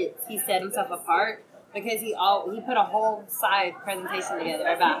he set himself apart, because he put a whole side presentation together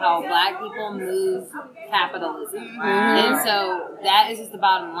about how black people move capitalism, and so that is just the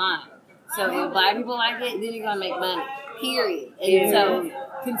bottom line. So if black people like it, then you're gonna make money. Period. And so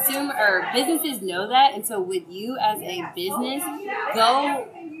businesses know that, and so with you as a business, go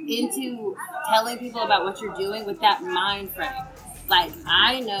into telling people about what you're doing with that mind frame. Like,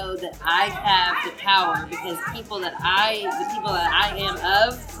 I know that I have the power because the people that I am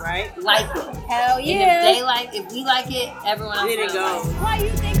of, Right? like it. Hell And if we like it, everyone else There it will. goes. Why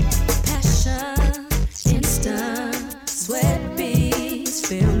you think? Passion, instant, sweat beats,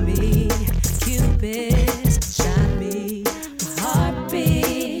 feel me, Cupid's shot me, my heart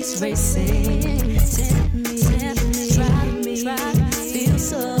beats racing, tempt me, drive me, feel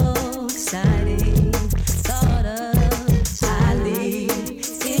so exciting, thought of highly,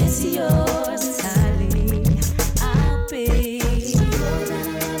 it's yours entirely, I'll be more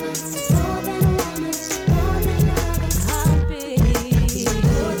than a woman, I'll be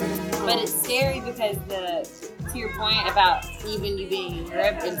more than But it's scary because to your point about even you being in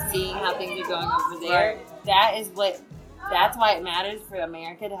Europe and seeing how things are going over there, that's why it matters for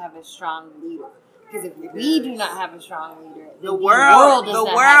America to have a strong leader. Because if we do not have a strong leader, then The world does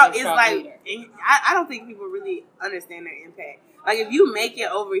not have a is strong like, leader. I don't think people really understand their impact. Like, if you make it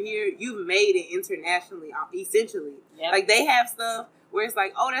over here, you've made it internationally, essentially. Yep. Like, they have stuff where it's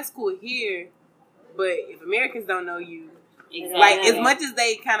like, oh, that's cool here, but if Americans don't know you, Exactly. like, as much as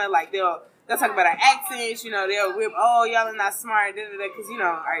they kind of like, they'll talk about our accents, they'll rip, oh, y'all are not smart, because,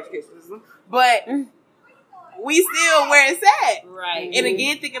 our education system. But we still where it's at. Right. And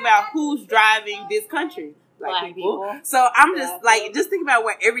again, think about who's driving this country. Black people. So I'm just think about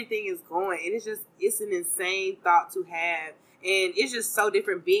where everything is going. And it's an insane thought to have. And it's just so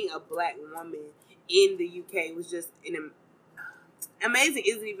different being a black woman in the UK was just amazing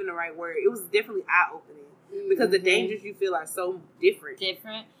isn't even the right word. It was definitely eye-opening. Because the dangers you feel are so different. They're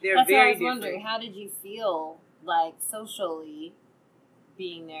very That's what I was different. wondering. How did you feel, like, socially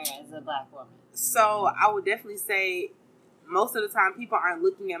being there as a black woman? So I would definitely say most of the time people aren't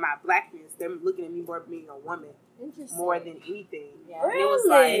looking at my blackness. They're looking at me more being a woman more than anything. Yeah. And it was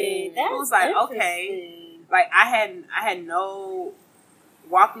like okay. Like I had no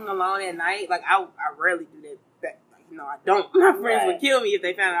walking alone at night. Like I rarely do that. I don't. My friends would kill me if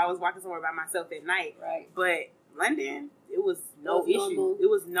they found out I was walking somewhere by myself at night. Right. But London, it was no issue. normal. It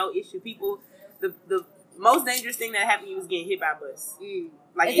was no issue. People, the most dangerous thing that happened to you was getting hit by a bus.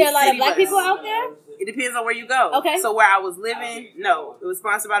 Like, Is there a lot of city black bus. people out there? It depends on where you go. Okay. So where I was living, no. It was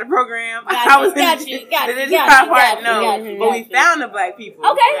sponsored by the program. Got I was you. But we found the black people.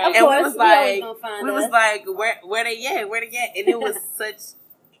 Okay, of and course. we was We always like, gonna find we was us. like, where they at? Where they at? And it was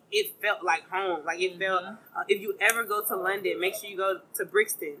it felt like home. Like it felt. If you ever go to London, make sure you go to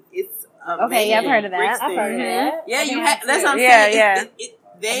Brixton. It's amazing. Okay, yeah, I've heard of that. Brixton. I've heard of that. Yeah, you I have. have That's too. what I'm Yeah, saying. yeah.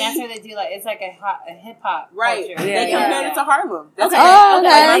 And that's what they do. Like, it's like a hip hop Right. culture. They compared it to Harlem. That's Okay. what Oh,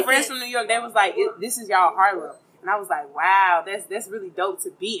 like, okay. my friends from New York, they was like, this is y'all Harlem. And I was like, wow, that's really dope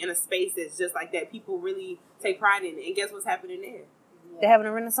to be in a space that's just like that. People really take pride in it. And guess what's happening there? They're having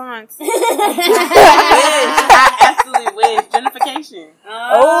a renaissance. I absolutely wish. Gentrification.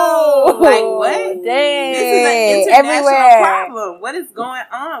 Oh, Like, what? Dang. This is an international Everywhere. problem. What is going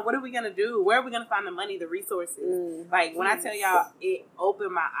on? What are we going to do? Where are we going to find the money, the resources? Like, when I tell y'all, it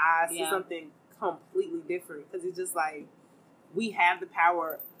opened my eyes to something completely different. Because it's just like, we have the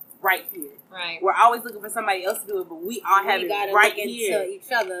power right here. Right. We're always looking for somebody else to do it, but we all have it right here. Each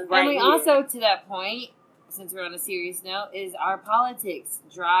other. Right and we here. also, to that point, since we're on a serious note, is our politics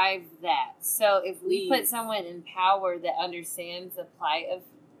drive that. So if we put someone in power that understands the plight of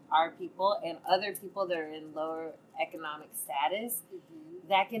our people and other people that are in lower economic status,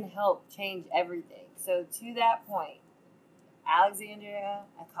 that can help change everything. So to that point, Alexandria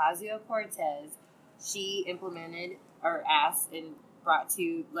Ocasio-Cortez, she implemented or asked and brought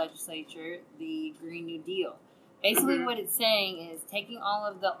to legislature the Green New Deal. Basically, what it's saying is taking all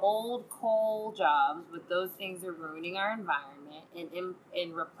of the old coal jobs, with those things are ruining our environment,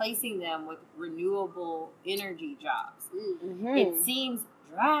 and replacing them with renewable energy jobs. Mm-hmm. It seems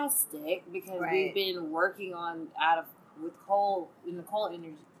drastic because we've been working on with coal in the coal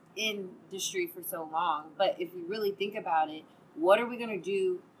energy industry for so long. But if you really think about it, what are we going to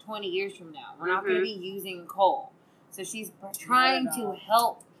do 20 years from now? We're not going to be using coal. So she's trying to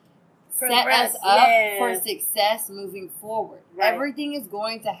help set us up for success moving forward. Right. Everything is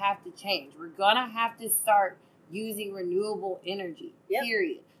going to have to change. We're going to have to start using renewable energy,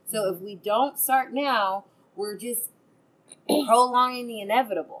 period. So if we don't start now, we're just prolonging the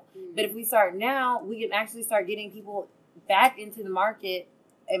inevitable. But if we start now, we can actually start getting people back into the market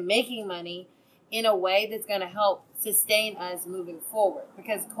and making money in a way that's going to help sustain us moving forward.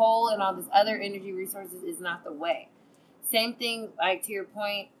 Because coal and all this other energy resources is not the way. Same thing, like to your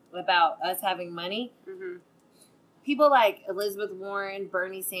point about us having money. People like Elizabeth Warren,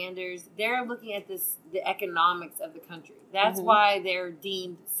 Bernie Sanders, they're looking at the economics of the country. That's why they're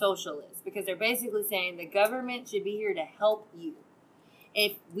deemed socialists, because they're basically saying the government should be here to help you.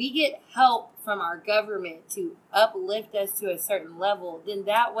 If we get help from our government to uplift us to a certain level, then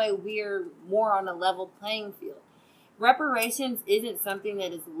that way we're more on a level playing field. Reparations isn't something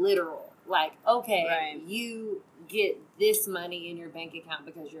that is literal. Like, okay, you get this money in your bank account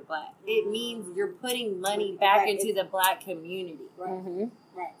because you're black. It means you're putting money back into the black community.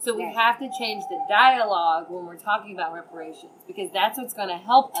 So we have to change the dialogue when we're talking about reparations, because that's what's going to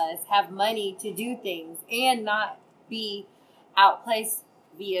help us have money to do things and not be outplaced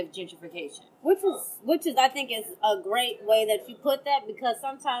via gentrification. Which is I think is a great way that you put that, because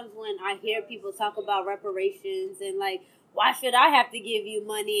sometimes when I hear people talk about reparations and like, why should I have to give you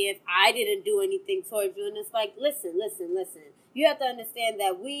money if I didn't do anything towards you? And it's like, listen. You have to understand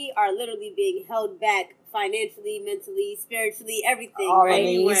that we are literally being held back financially, mentally, spiritually, everything.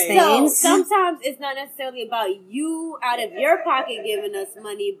 So sometimes it's not necessarily about you out of your pocket giving us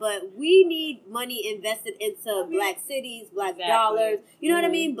money, but we need money invested into black cities, black dollars. You know what I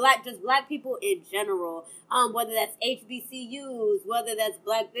mean? Black people in general. Whether that's HBCUs, whether that's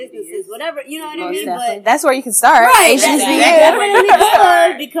black businesses, whatever. You know what I mean? Definitely. But that's where you can start. Right.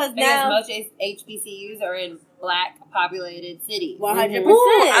 Definitely because now most HBCUs are in black populated cities. 100%. I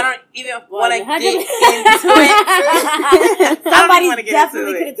don't even want to get into it. Somebody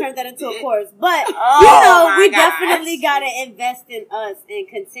definitely could have turned that into a course. But, we definitely got to invest in us and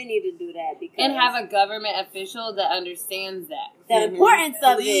continue to do that. And have a government official that understands that. The importance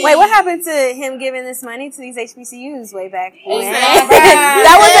of it. Wait, what happened to him giving this money to these HBCUs way back when? Exactly.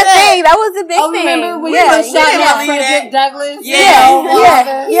 That was a thing. That was a big thing. Remember when you were shot at Frederick Douglass?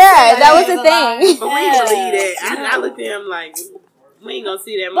 Yeah, that was a thing. But we didn't believe that. I looked at him like, we ain't gonna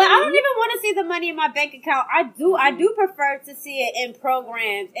see that money. But I don't even want to see the money in my bank account. I do prefer to see it in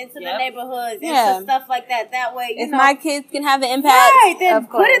programs, into the neighborhoods, into stuff like that. That way, you know, my kids can have an impact, then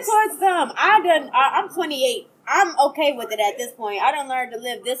put it towards them. I'm 28. I'm okay with it at this point. I done learned to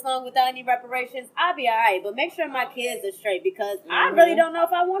live this long without any reparations. I'll be alright, but make sure my kids are straight, because I really don't know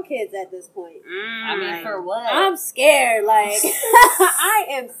if I want kids at this point. I mean, for what? I'm scared. Like, I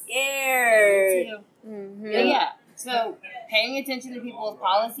am scared. But yeah. So paying attention to people's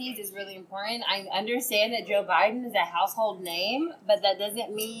policies is really important. I understand that Joe Biden is a household name, but that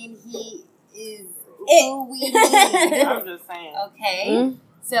doesn't mean he is who we need. I'm just saying. Okay.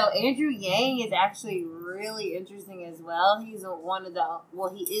 So Andrew Yang is actually really interesting as well. He's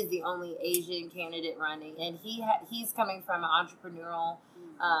he is the only Asian candidate running, and he's coming from an entrepreneurial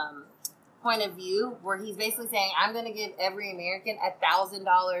point of view, where he's basically saying, I'm going to give every American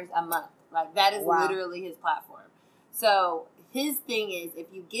 $1,000 a month. Like, that is literally his platform. So his thing is, if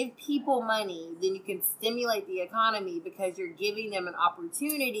you give people money, then you can stimulate the economy because you're giving them an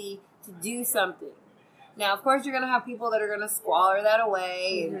opportunity to do something. Now, of course, you're going to have people that are going to squalor that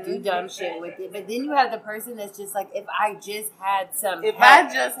away and do dumb shit with it. But then you have the person that's just like, if I just had some help. I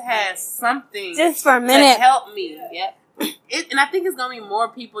just had something just for a minute to help me. Yep. And I think it's going to be more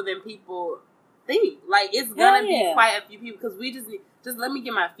people than people think. Like, it's going to be quite a few people, because we just need... Just let me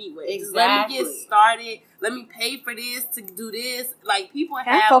get my feet wet. Exactly. Just let me get started. Let me pay for this to do this. Like, people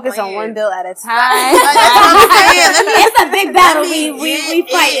have focus plans. on one bill at a time. That's what I'm saying. It's a big battle we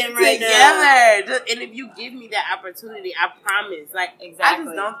fighting right together. Now. And if you give me that opportunity, I promise. Like, exactly. I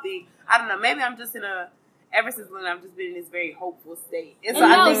just don't think. I don't know. Maybe I'm just in a. Ever since when I've just been in this very hopeful state, and so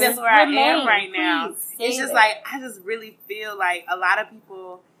I think that's where I am right now. It's just like, I just really feel like a lot of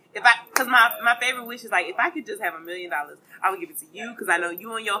people. Because my favorite wish is like, if I could just have $1 million, I would give it to you, because I know you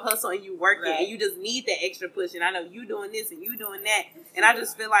on your hustle and you working and you just need that extra push, and I know you doing this and you doing that, and I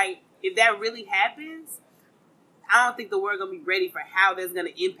just feel like if that really happens, I don't think the world gonna be ready for how that's gonna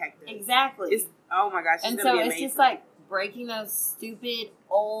impact us. Exactly. It's oh my gosh, and it's so gonna be it's amazing. just like breaking those stupid,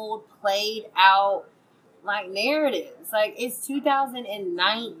 old, played out like narratives. Like it's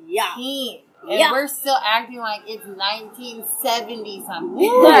 2019. And we're still acting like it's 1970 something.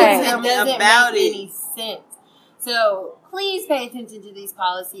 Right. It doesn't About make it. any sense. So please pay attention to these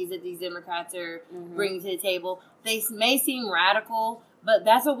policies that these Democrats are bringing to the table. They may seem radical, but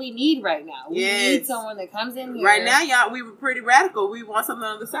that's what we need right now. We need someone that comes in here. Right now, y'all, we were pretty radical. We want something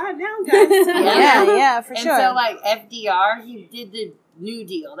on the side now, guys. Yeah, for sure. And so, like, FDR, he did the New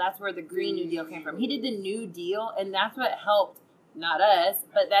Deal. That's where the Green New Deal came from. He did the New Deal, and that's what helped, not us,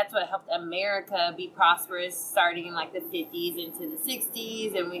 but that's what helped America be prosperous starting in, like, the 50s into the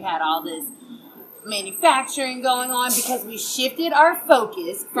 60s, and we had all this manufacturing going on because we shifted our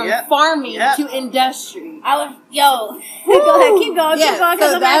focus from farming to industry. Go ahead, keep going, because so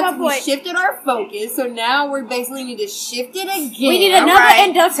I'm at my we point. shifted our focus, so now we basically need to shift it again. We need another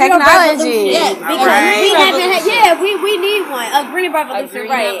industrial revolution. Yes, because we haven't had. Yeah, we need one. A green revolution, A green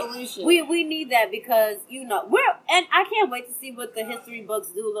revolution. We need that because and I can't wait to see what the history books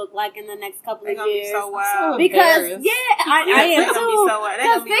do look like in the next couple of years. Be so wild. Because I am They're too. gonna be so wild. They're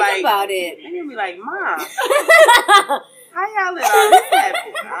gonna be Think like, about it. They're gonna be like, Mom, how y'all let all this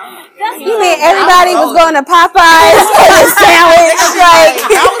happen? You mean everybody was going to Popeyes for the sandwich? Like,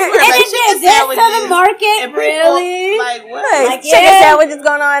 And it did this to the market, really? Like what? Like, chicken sandwiches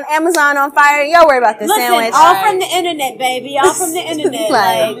going on, Amazon on fire. Y'all worry about the sandwich. All from the internet, baby. All from the internet. Let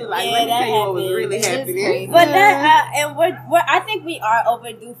that me tell you what was really happening. But that, and we're, I think we are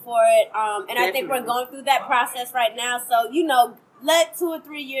overdue for it. And I think we're going through that process right now. So, let 2 or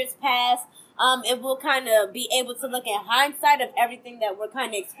 3 years pass. And we'll kind of be able to look at hindsight of everything that we're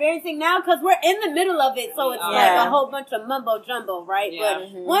kind of experiencing now, because we're in the middle of it, so it's like a whole bunch of mumbo jumbo, right? Yeah.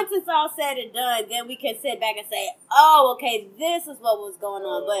 But once it's all said and done, then we can sit back and say, oh, okay, this is what was going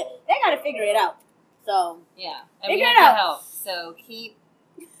on. But they got to figure it out. So yeah, and figure we it have out. to help. So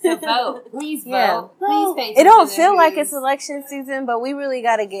vote. Please vote. Yeah. Please pay It don't attention to feel like who's- it's election season, but we really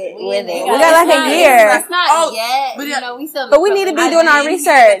got to get with it. We gotta- got like a year. It's not yet. but We still. But we need to be doing our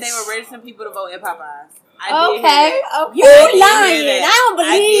research. They were registering people to vote at Popeyes. Okay. You lying. I don't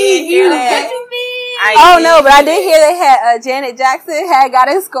believe you. What you mean? Oh no, but I did hear they had Janet Jackson got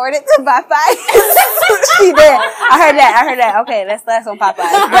escorted to Popeyes. She did. I heard that. Okay, that's on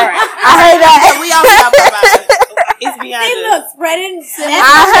Popeyes. But I heard that. We all got Popeyes. It's beyond They us. look spreading.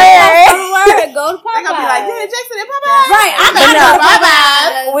 I heard. Go to They're gonna be like, Popeyes. Janet Jackson at Popeyes. Right, I'm But not no. going to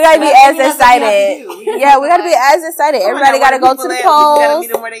Popeyes. We gotta be as excited. do. Yeah, we gotta be as excited. Everybody gotta go to the We gotta polls.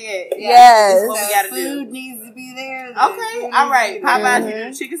 meet them where they at. Yes. That's what we gotta do. Food needs to be there. Okay, all right. Popeyes, you do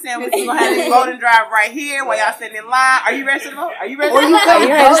the chicken sandwich. We're gonna have this voting drive right here while y'all sitting in line. Are you ready to vote? Are you ready? Or you Are come you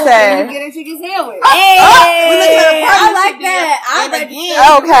vote registered? and you get a chicken sandwich. Hey, We look at a I partnership like deal. that. And I'm again,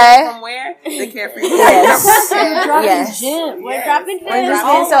 Okay. from where? The Carefree. Yes. Dropping Yes. gems. We're dropping gems. We're just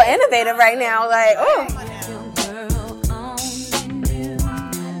being so innovative right now. Like, oh. Your girl only knew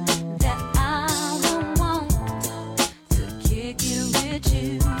that I would want to kick it with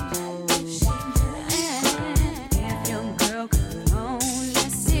you. If your girl could only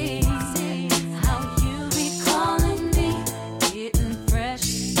see how you be calling me, getting fresh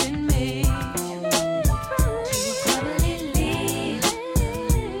with me. You probably leave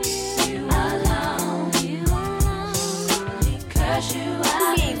you alone because you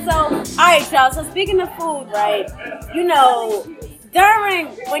are. So, alright, y'all. So, speaking of food, right?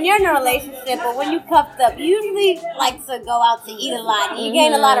 When you're in a relationship or when you cuffed up, you usually like to go out to eat a lot. And you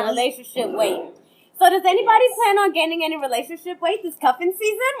gain a lot of relationship weight. So, does anybody plan on gaining any relationship weight this cuffing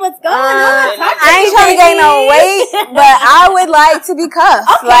season? What's going on? I ain't trying to gain no weight, but I would like to be cuffed.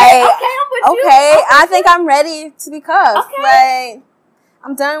 Okay, I'm with you. Okay, I think I'm ready to be cuffed. Okay. Like,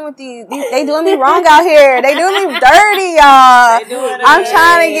 I'm done with these. They doing me wrong out here. They doing me dirty, y'all. I'm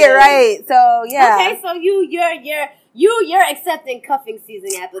trying to get right. So yeah. Okay, so you're accepting cuffing season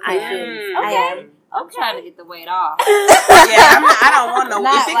applications. I am. I'm trying to get the weight off. Yeah, I don't want no.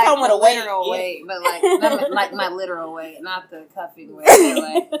 Not If it like come with the a weight, literal yeah. weight, but like my literal weight, not the cuffing weight.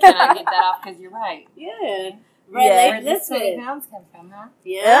 Like, can I get that off? Because you're right. Yeah. Yeah. Where does 20 pounds come from, huh?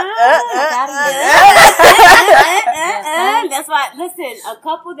 Yeah. Yes, That's why, listen, a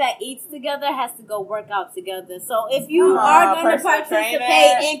couple that eats together has to go work out together. So if you are going to personal participate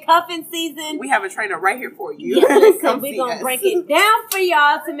trainer. in cuffing season, We have a trainer right here for you. listen, Come we're see going us. to break it down for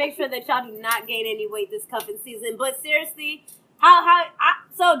y'all to make sure that y'all do not gain any weight this cuffing season. But seriously,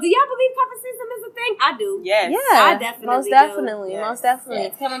 so do y'all believe cuffing season is a thing? I do. Yes. Yeah. I definitely most do. definitely. Yes. Most definitely.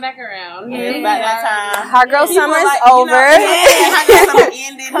 It's coming back around. Yeah, it's about that time. Hot girl People summer's like, over. Hot girl summer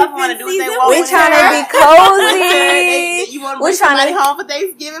ended. People want to do what they want. We with trying to their be life. cozy. You want to We bring trying somebody to home for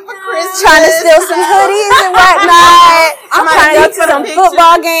Thanksgiving for Christmas. trying to steal some hoodies and whatnot. I'm Somebody trying to go take to some pictures.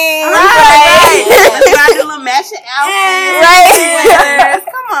 football games. Right. Let's try to do a little matching outfits. Right.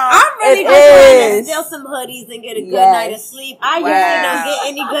 Come on. I'm really It just trying to is. steal some hoodies and get a good Yes. night of sleep. I usually don't get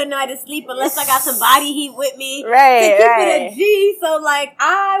any good night of sleep unless I got some body heat with me Right, to keep it right. a G. So, like,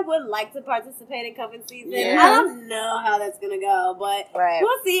 I would like to participate in cuffing season. Yeah. I don't know how that's gonna go, but Right.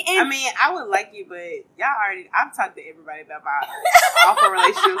 we'll see. I And mean, I would like you, but y'all already, I've talked to everybody about my awful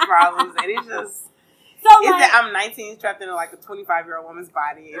relationship problems, and it's just, so, it's like, that I'm 19 trapped into like a 25-year-old woman's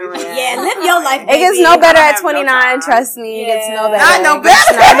body. And it's just, yeah, live your life, It baby. gets no better I at have no 29. time. Trust me, it gets no Yeah. better. Not no It gets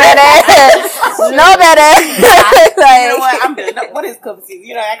better. No better. No better. You know what? I'm done. What is cup season?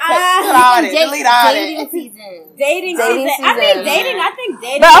 You know, I cut all that. Delete all Dating that. season. Dating Dating season. I season. mean, I think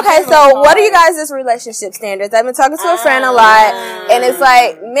dating. But okay, in so general is what are you hard. guys' relationship standards? I've been talking to a friend a lot, and it's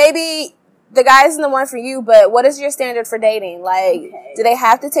like maybe the guy isn't the one for you, but what is your standard for dating? Like, Okay. do they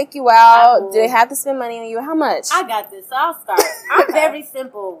have to take you out? Do they have to spend money on you? How much? I got this. So I'll start. I'm very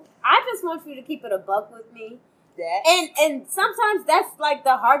simple. I just want you to keep it a buck with me. And sometimes that's like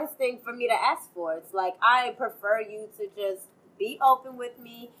the hardest thing for me to ask for. It's like I prefer you to just be open with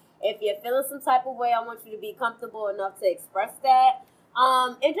me. If you're feeling some type of way, I want you to be comfortable enough to express that.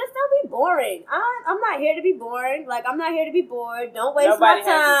 And just don't be boring. I'm not here to be boring. Like, I'm not here to be bored. Don't waste Nobody my has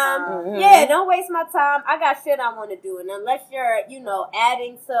the time. time. Yeah, don't waste my time. I got shit I want to do. And unless you're,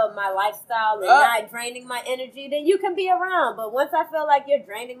 adding to my lifestyle and not draining my energy, then you can be around. But once I feel like you're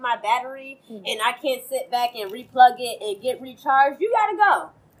draining my battery and I can't sit back and replug it and get recharged, you gotta go.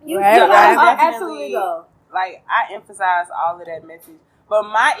 You gotta absolutely go. Like, I emphasize all of that message. But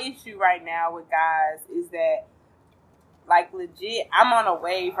my issue right now with guys is that, like, legit, I'm on a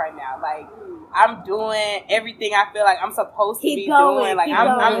wave right now. Like, I'm doing everything I feel like I'm supposed to be doing. Like,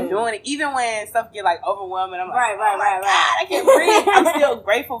 I'm doing it. Even when stuff get, like, overwhelming, I'm like, God, I can't breathe. I'm still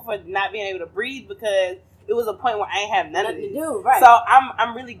grateful for not being able to breathe because it was a point where I ain't have none of this. So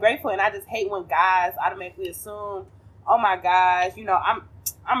I'm really grateful, and I just hate when guys automatically assume, oh my gosh,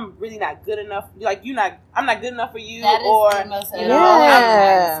 I'm really not good enough. Like, I'm not good enough for you. That is or the most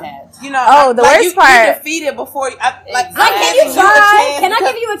Yeah. mindset. The worst part. You're defeated before you. Can you try? Can I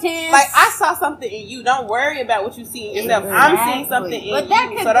give you a chance? Like, I saw something in you. Don't worry about what you see in yourself. I'm seeing something in you.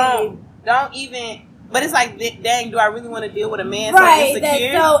 So don't even. But it's like, dang, do I really want to deal with a man so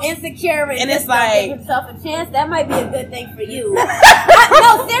insecure? That's so insecure and it's just like, don't give himself a chance. That might be a good thing for you.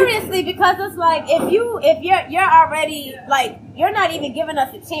 No, seriously, because it's like if you're already like you're not even giving us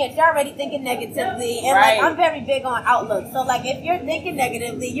a chance. You're already thinking negatively, and like I'm very big on outlook. So like if you're thinking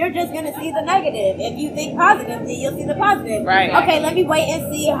negatively, you're just gonna see the negative. If you think positively, you'll see the positive. Right. Okay, let me wait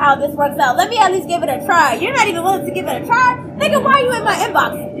and see how this works out. Let me at least give it a try. You're not even willing to give it a try. Nigga, why are you in my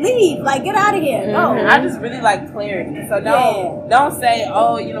inbox? Leave. Like, get out of here. Go. I just really like clarity. So don't say,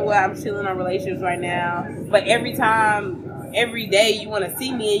 oh, you know what, I'm chilling on relationships right now. But every day you want to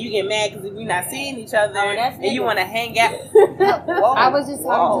see me and you get mad because we're not seeing each other and you want to hang out. I was just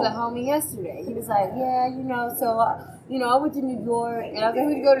talking to the homie yesterday. He was like, yeah, so, I went to New York. And I was like,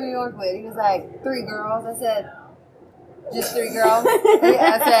 who'd you go to New York with? He was like, 3 girls. I said, just 3 girls?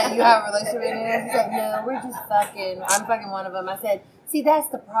 I said, you have a relationship with me? He said, no, we're just fucking. I'm fucking one of them. I said, see, that's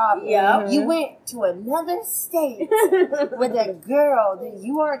the problem. Yeah. You went to another state with a girl that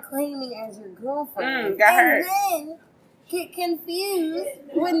you are claiming as your girlfriend. Got hurt. And then get confused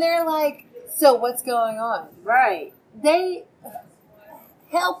when they're like, so what's going on? Right. They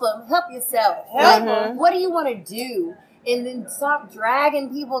help yourself. Help them. What do you want to do? And then stop dragging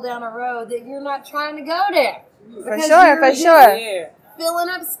people down a road that you're not trying to go there. For sure. Yeah. Filling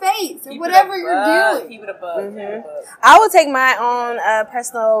up space or Keep whatever it you're above, doing. Keep it above. I will take my own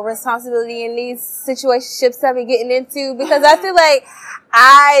personal responsibility in these situationships that we getting into because I feel like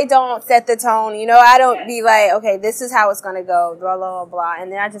I don't set the tone. I don't be like, okay, this is how it's gonna go, blah blah blah, and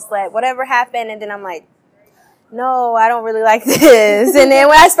then I just let whatever happen, and then I'm like, no, I don't really like this, and then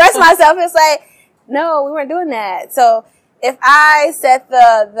when I express myself, it's like, no, we weren't doing that. So if I set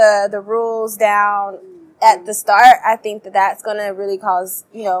the rules down at the start, I think that's going to really cause,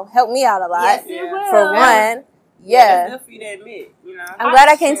 help me out a lot. Yes, it will. For one, It's good for you to admit, I'm glad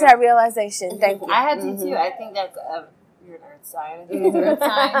I came to that realization. Thank you. I had to too. I think that's you're an earth sign. I think it's earth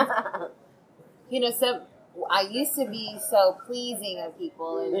sign. I used to be so pleasing of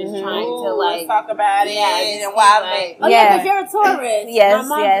people and just trying to like talk about it and why like, oh yeah, because you're a Taurus. Yes, My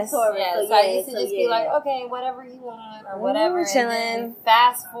mom's yes. a Taurus. yeah, so I used to just be like, okay, whatever you want or whatever. And chilling. then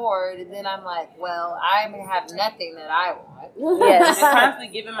fast forward, and then I'm like, well, I have nothing that I want. Yes. I'm constantly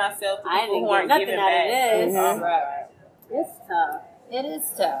giving myself to people who aren't nothing giving out back. of this. Right. It's tough. It is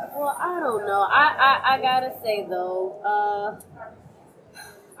tough. Well, I don't know. I gotta say though,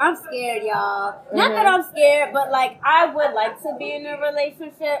 I'm scared, y'all. Not that I'm scared, but like I would like to be in a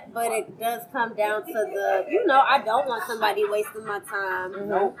relationship, but it does come down to I don't want somebody wasting my time.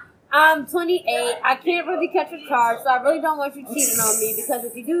 Nope. I'm 28. I can't really catch a charge, so I really don't want you cheating on me because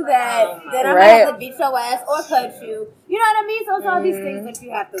if you do that, then I'm gonna have to beat your ass or cut you. You know what I mean? So it's all these things that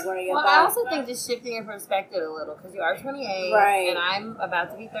you have to worry Well, about. I also think just shifting your perspective a little because you are 28, Right. and I'm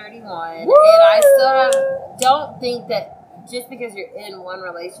about to be 31, and I still don't think that just because you're in one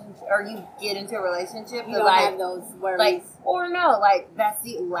relationship or you get into a relationship, you that don't like have those worries. like or no, like that's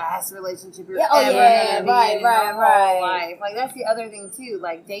the last relationship you're Yeah, oh, ever yeah, gonna be right, in right, your whole right. life. Like that's the other thing too.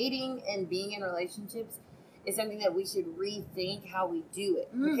 Like dating and being in relationships is something that we should rethink how we do it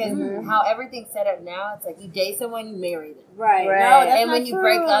because how everything's set up now, it's like you date someone, you marry them. Right. Right. No, that's And when not you true.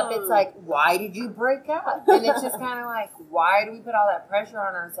 break up, it's like, why did you break up? And it's just kind of like, why do we put all that pressure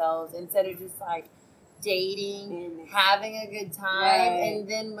on ourselves instead of just like dating, having a good time, Right. and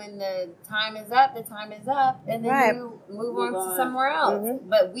then when the time is up, the time is up, and then Right. you move on to somewhere else.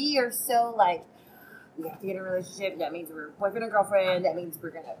 But we are so like, we have to get in a relationship. That means we're boyfriend and girlfriend. That means we're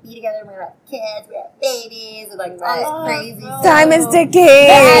gonna be together. We're gonna have kids. We have babies. And like all this crazy stuff. Time is ticking.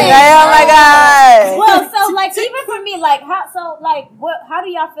 Oh my god. Well, so like even for me, like how do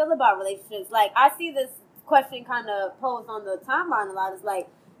y'all feel about relationships? Like I see this question kind of posed on the timeline a lot. It's like,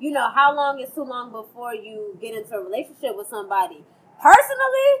 how long is too long before you get into a relationship with somebody?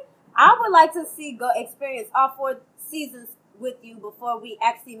 Personally, I would like to experience all 4 seasons with you before we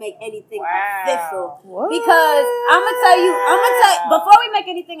actually make anything official. What? Because I'm gonna tell you, before we make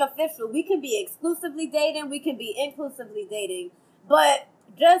anything official, we can be exclusively dating, we can be inclusively dating, but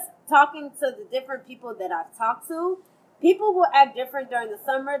just talking to the different people that I've talked to, people will act different during the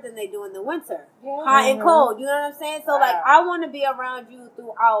summer than they do in the winter. Hot and cold, you know what I'm saying? So like I want to be around you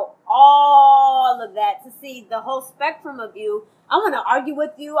throughout all of that to see the whole spectrum of you. I want to argue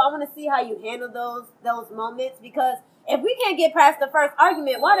with you. I want to see how you handle those moments, because if we can't get past the first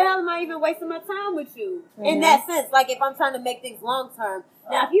argument, why the hell am I even wasting my time with you? In that sense, like if I'm trying to make things long term.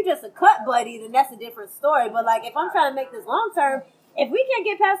 Now, if you're just a cut buddy, then that's a different story. But like if I'm trying to make this long term, if we can't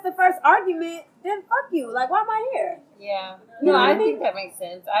get past the first argument, then fuck you. Like, why am I here? Yeah. No, I think that makes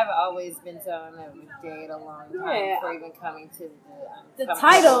sense. I've always been someone that would date a long time before even coming to the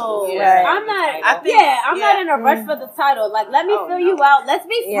title. Right. I'm not. I'm not in a rush for the title. Like, let me fill you out. Let's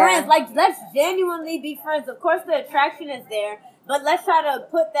be friends. Yeah. Like, let's genuinely be friends. Of course, the attraction is there, but let's try to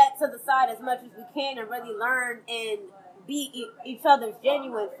put that to the side as much as we can and really learn and be each other's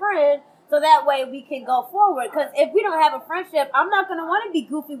genuine friend. So that way we can go forward. Because if we don't have a friendship, I'm not going to want to be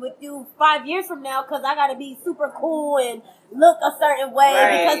goofy with you 5 years from now because I got to be super cool and look a certain way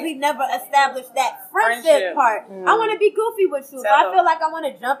because we've never established that friendship part. I want to be goofy with you. If I feel like I want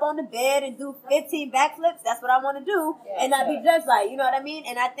to jump on the bed and do 15 backflips, that's what I want to do. And not be judged by, you know what I mean?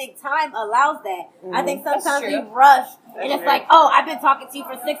 And I think time allows that. I think sometimes we rush and it's like, oh, I've been talking to you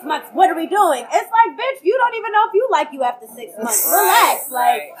for 6 months. What are we doing? It's like, bitch, you don't even know if you like you after 6 months. Relax.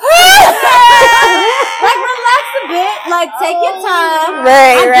 Like, like relax a bit. Like, take your time.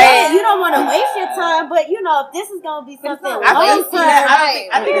 Right, I get right. it. You don't want to waste your time, but if this is gonna be something I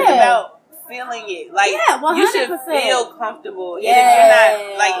think it's about feeling it. Like, Yeah, you should 100%. feel comfortable. And Yeah. if you're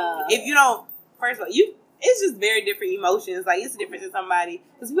not, like, if you don't, first of all, it's just very different emotions. Like, it's different to somebody.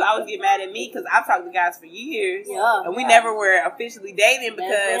 Because people always get mad at me because I've talked to guys for years. And we never were officially dating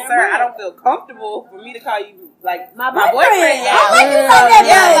because, I don't feel comfortable for me to call you, like, my boyfriend. I like you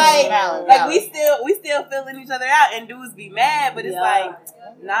like that. Like we still feeling each other out, and dudes be mad, but it's like,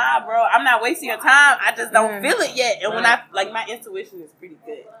 nah, bro, I'm not wasting your time. I just don't feel it yet. And when my intuition is pretty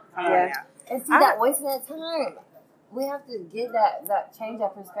good. Come on now. And see, that wasting that time, we have to get that change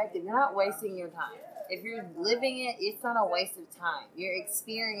that perspective. You're not wasting your time. If you're living it, it's not a waste of time. You're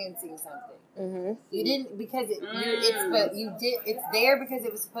experiencing something. You didn't because it's there because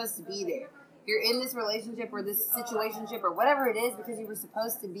it was supposed to be there. You're in this relationship or this situationship or whatever it is because you were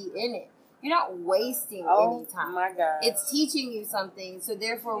supposed to be in it. You're not wasting any time. My God. It's teaching you something. So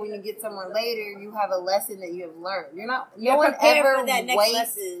therefore, when you get somewhere later, you have a lesson that you have learned. You're not. No one ever for that next wastes.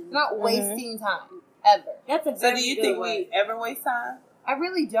 lesson. You're not wasting time ever. That's a So do you think we ever waste time? I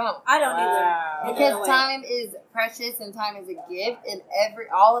really don't. I don't either. Because time is precious and time is a gift, and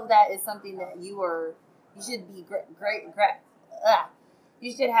all of that is something that you are you should be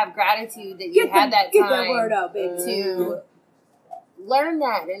you should have gratitude that you had that time that word out, baby. to learn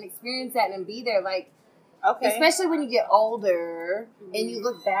that and experience that and be there. Like, okay. Especially when you get older and you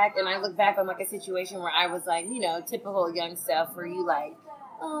look back, and I look back on like a situation where I was like, typical young stuff where you like,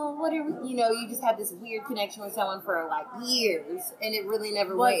 oh, whatever, you just had this weird connection with someone for like years and it really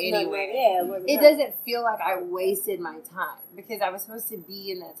never went anywhere. It doesn't feel like I wasted my time because I was supposed to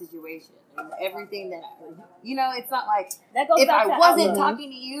be in that situation and everything that, it's not like if I wasn't talking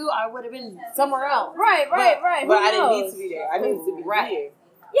to you, I would have been somewhere else. Right. But I didn't need to be there. I needed to be here.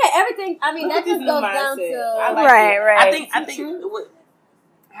 Yeah, everything. I mean, that just goes down to right. I think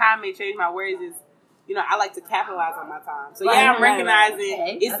how I may change my words is, I like to capitalize on my time. So I'm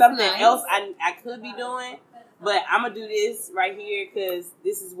recognizing it's something else I could be doing, but I'm gonna do this right here because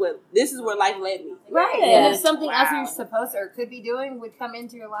this is where life led me. Right. Yeah. And if something else you're supposed to or could be doing would come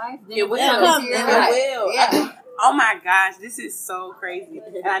into your life, then it will come into your life. It will. Yeah. Oh my gosh, this is so crazy.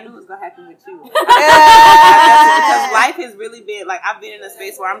 And I knew it was going to happen with you. Because life has really been, like, I've been in a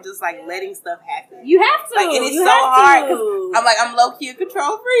space where I'm just, like, letting stuff happen. You have to. Like, and it's so hard because I'm low-key a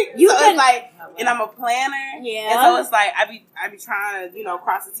control freak. It's like, and I'm a planner. Yeah. And so it's like, I be trying to,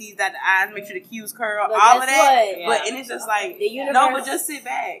 cross the T's, dot the I's, make sure the Q's curl, but all of that. Yeah. But, and it's just like, but just sit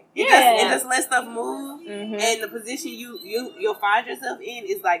back. And just let stuff move. Mm-hmm. And the position you'll find yourself in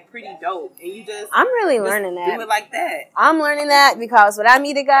is, like, pretty dope. And you just... I'm really learning that. Do it like that. I'm learning that because when I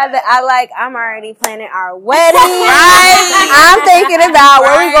meet a guy that I like, I'm already planning our wedding. Right. I'm thinking about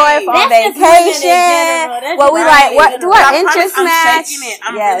where we're going for vacation. What we like, what do our interests match?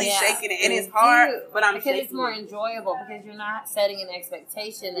 I'm really shaking it. And it's hard, but I'm because it's more enjoyable because you're not setting an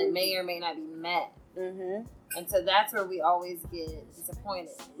expectation that may or may not be met. Mm-hmm. And so that's where we always get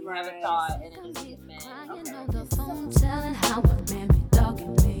disappointed. We have a thought and it doesn't get met. The phone telling how a man be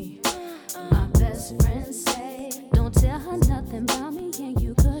dogging me. My best friend say, don't tell her nothing about me and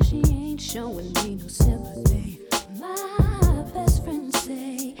you, cause she ain't showing me no sympathy. My best friend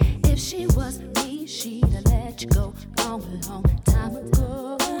say, if she wasn't me, she'd have let you go long time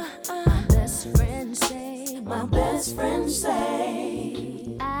ago. My best friend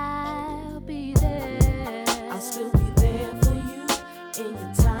say, I'll be there. I'll still be there for you in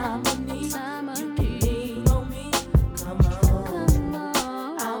your time of need. You can lean on me. Come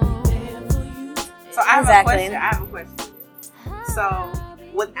on. I'll be there for you. So I have a question. So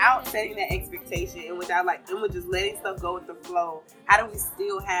without setting that expectation and without and with just letting stuff go with the flow, how do we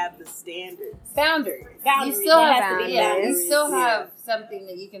still have the standards? Boundaries. You still have boundaries. You still have something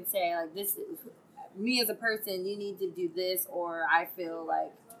that you can say like, this is me as a person, you need to do this, or I feel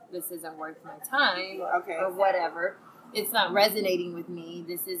like this isn't worth my time, or whatever. It's not resonating with me.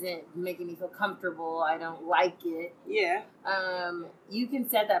 This isn't making me feel comfortable. I don't like it. Yeah. You can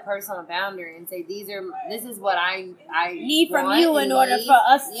set that personal boundary and say, this is what I need from you in order for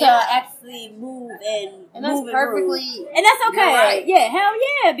us to actually move and that's perfectly, and that's okay. Right. Yeah, hell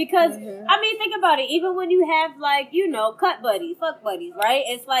yeah. Because I mean, think about it. Even when you have cut buddies, fuck buddies, right?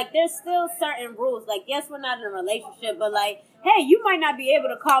 It's like there's still certain rules. Like, yes, we're not in a relationship, but like, hey, you might not be able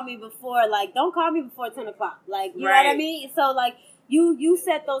to call me before, don't call me before 10 o'clock. Like, you know what I mean? So, you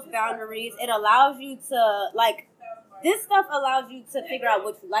set those boundaries. It allows you to, this stuff allows you to figure out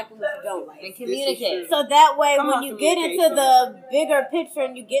what you like and what you don't like. And communicate. So that way, when you get into the bigger picture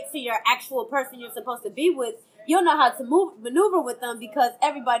and you get to your actual person you're supposed to be with, you'll know how to maneuver with them because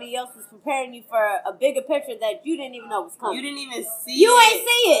everybody else is preparing you for a bigger picture that you didn't even know was coming. You didn't even see it. You ain't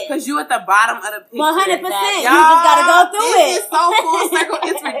see it. Because you at the bottom of the picture. 100%. You just got to go through it. It's so full circle.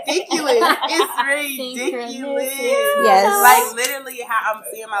 It's ridiculous. It's ridiculous. Yes. Literally how I'm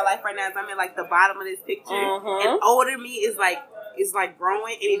seeing my life right now is I'm in the bottom of this picture. And older me is it's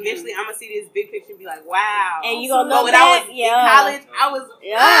growing, and eventually I'm gonna see this big picture and be like, wow. And you gonna know when I was in college, I was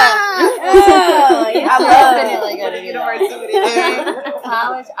I love go to university.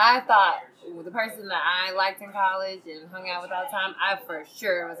 College, I thought the person that I liked in college and hung out with all the time, I for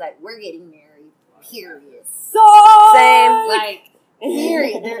sure was like, we're getting married. Period. Same.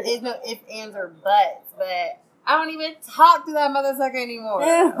 Period. There is no ifs, ands, or buts, but I don't even talk to that motherfucker anymore.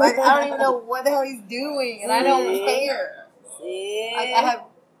 I don't even know what the hell he's doing, and I don't care.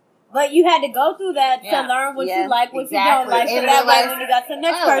 But you had to go through that to learn what you like, what you don't like, so that way when you got to the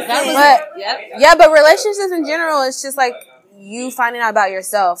next person. But relationships in general, it's just you finding out about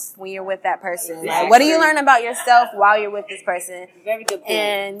yourself when you're with that person. Exactly. What do you learn about yourself while you're with this person? Very good point.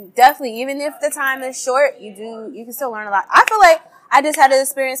 And definitely, even if the time is short, you can still learn a lot. I feel like I just had an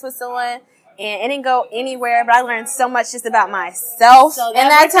experience with someone, and it didn't go anywhere, but I learned so much just about myself in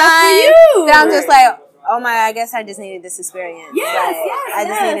that time that I'm just like, oh my, I guess I just needed this experience. Yes, Like, yes, I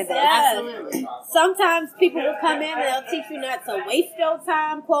just yes, needed this. yes. Absolutely. Sometimes people will come in and they'll teach you not to waste your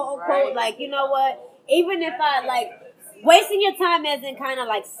time, quote unquote. Right. Like, you know what? Even if I like wasting your time as in kind of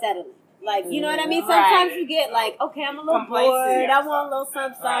like settling. Like, you know what I mean? Sometimes Right. you get like, okay, I'm a little Complacent. bored. I want a little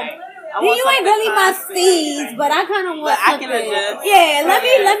something. Right. I Then want you ain't something really my constant. steez, but I kind of want But I something. can adjust.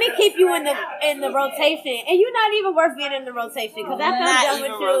 Yeah, let me keep you in the rotation, and you're not even worth being in the rotation because after Not I'm done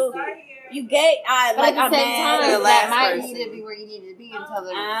even with you, roasted. you get But like at I'm the same mad. time, The that last might person. need to be where you need to be until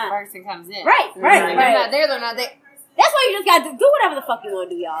the person comes in. Right, Like, right, they're right. not there, they're not there. That's why you just got to do whatever the fuck you want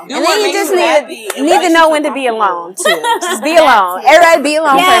to do, y'all. Do And what then you makes just happy and need what to makes know you when to be comfortable. alone too. Just be alone. Everybody be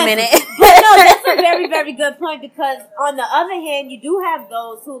alone for a minute. But no, that's a very, very good point because on the other hand, you do have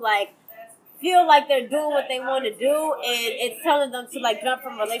those who like feel like they're doing what they want to do and it's telling them to like jump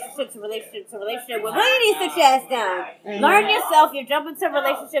from relationship to relationship to relationship. Well, really need to sit your ass down. Learn yourself. You're jumping to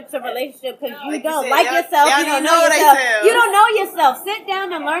relationship because you Like you don't said, like y'all- yourself. y'all You don't didn't know know yourself. themselves. You don't know yourself. Sit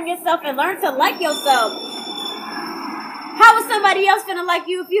down and learn yourself and learn to like yourself. How is somebody else gonna like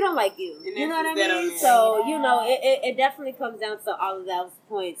you if you don't like you? And You know what I that's that mean? on there. So you know, it definitely comes down to all of those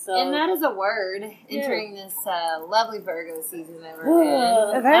points. So And that is a word entering this lovely Virgo season that I we're in.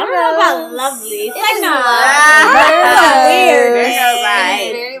 don't know about lovely. It's like is no, lovely. Virgo's weird. Virgo's It's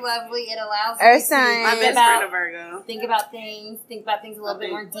right. very lovely. It allows Earth you sign. My to best friend a Virgo. think about things a little bit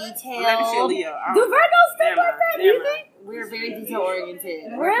more detailed. Maybe she's Leo. I Do don't know. Virgos think Never like that? mind. Do you Never think? We're very detail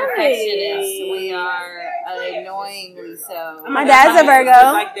oriented. We're Really? perfectionists. We are annoyingly so. My dad's a Virgo.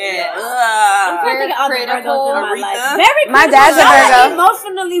 Like that. I'm Ugh. trying to think of other critical. Virgos in my Aretha? life. Very My critical. dad's a Y'all Virgo. are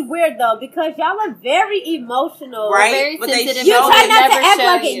emotionally weird though because y'all are very emotional. Right? Very But they sensitive. You show try it. not to never act show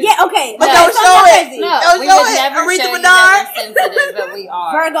like it. you. Yeah, okay. But No, don't it's show not it. crazy. No, Don't we show would it. never Aretha show you Bernard. that we're sensitive, but we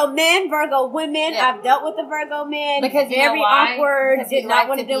are. Virgo men, Virgo women. Yeah. I've dealt with the Virgo men. Because you know very why? awkward. Because we Did like not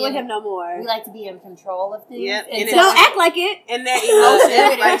want to to deal be with in- him no more. We like to be in control of things. Yep, And and so Don't act like it. And their if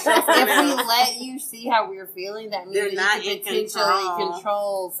emotions like show something we else. let you see how we're feeling, that means They're that not you in can potentially control.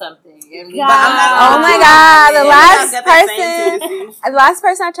 control something. And we God. But I'm not Oh gonna my do God, it. the Yeah, last y'all got that same person- tendency. The last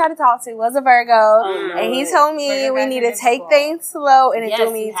person I tried to talk to was a Virgo, no. and he told me Virgo we guys need are to take difficult. things slow, and it Yes,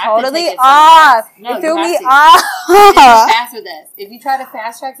 threw me you have to totally take it slow. off. No, It threw you me have to. off. It's just fast with us. If you try to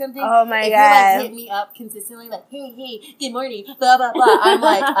fast track something, Oh my if you God. like hit me up consistently, like hey, good morning, blah blah blah, I'm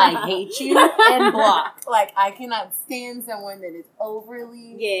like I hate you and block. Like I cannot stand someone that is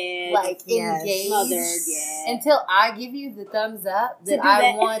overly Yeah. like Yes. engaged Smothered, yeah. until I give you the thumbs up. Then do I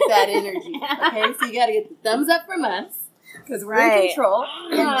that. want that energy. Okay, so you got to get the thumbs up from us because we're in Right. control,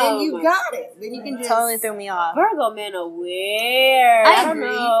 and then Oh you my got it. Then you can just Totally threw me off. Virgo men are weird. I don't agree.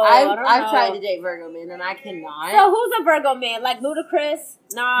 know. I've tried to date Virgo men and I cannot. So who's a Virgo man? Like Ludacris,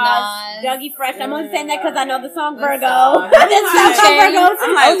 Nas, Dougie Fresh. I'm only saying that because I know the song The Virgo. song. I just love Two Virgo Chainz. too.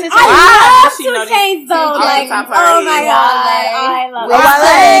 I'm like, I wow, love she 2 know these- Chainz though. 2 Like, Chainz. oh my god, Wale. I love Wiz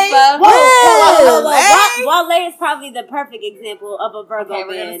Wale. Whoa, whoa, whoa, Wale. whoa. Wale is probably the perfect example of a Virgo Okay,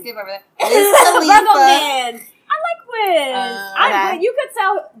 we're gonna man. skip over that. Virgo man. I like Wiz. okay. But you could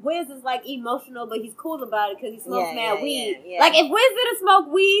tell Wiz is like emotional, but he's cool about it because he smokes Yeah, mad yeah, weed. yeah, yeah. Like if Wiz didn't smoke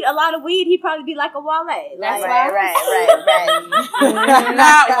weed, a lot of weed, he'd probably be like a Wale. That's Like, Right.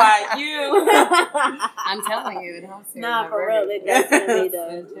 Not why you. I'm telling you, it helps. you Nah, in my for real, Virgo. it definitely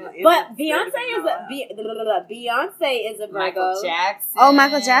does. But Beyonce is a Virgo. Michael Jackson. Oh,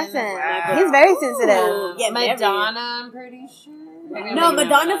 Michael Jackson. Wow. He's very sensitive. Ooh. Yeah, very. Madonna, I'm pretty sure. Maybe No, I'm making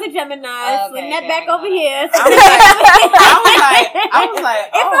Madonna's that a Gemini. Oh, okay, Swing that okay, back okay. over here. I was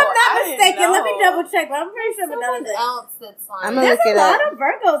like, if oh, I'm not I didn't mistaken, let me know. double check. But I'm pretty sure up. Madonna's Someone a else that's like. I'm gonna There's look a it lot up. of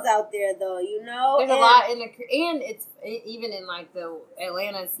Virgos out there, though. You know, There's a And- lot in the and it's even in like the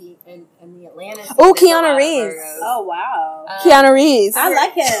Atlanta scene and the Atlanta. Scene, Ooh, there's a lot Keanu of Reeves. Virgos. Oh wow, Keanu Reeves. I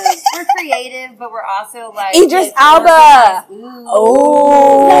like him. We're creative, but we're also like Idris it's Elba. organized. Ooh.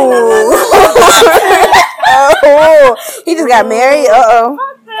 Oh. Oh. He just got married. Uh-oh.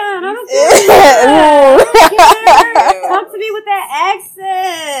 Talk to me with that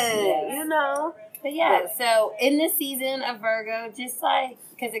accent. You know. But yeah, so in this season of Virgo, just like,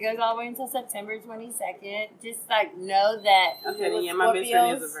 because it goes all the way until September 22nd, just like know that, Okay, then, yeah, my best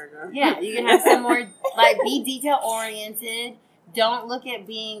friend is a Virgo. yeah, you can have some more, like, be detail oriented. Don't look at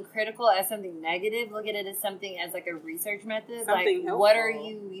being critical as something negative. Look at it as something as like a research method. Something like, what are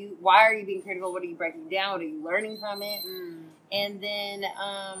helpful. you, why are you being critical? What are you breaking down? What are you learning from it? And then,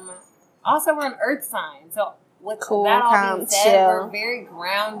 also we're an earth sign. So with Cool, that all calm, being said, chill. we're very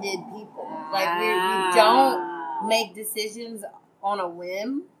grounded people. Like we don't make decisions on a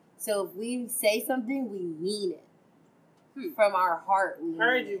whim. So if we say something, we mean it from our heart. We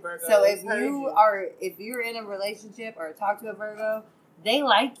Heard mean you, it. Virgo. So if Heard you you. are, if you're in a relationship or talk to a Virgo, they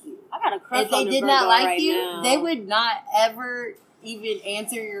like you. I got a crush If on they a did Virgo not like right you, now. they would not ever even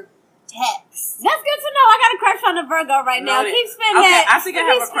answer your text. That's good to know. I got a crush on a Virgo right now. Noted. Keep spinning Okay, that. I think I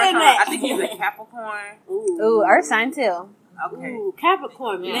have a crush on. I think he's a Capricorn. Ooh, Earth sign too. Okay. Ooh,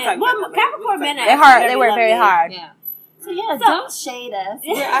 Capricorn Yeah. men. Well, Capricorn men are They hard. They very work very lovely. hard. Yeah. So yeah, don't shade us.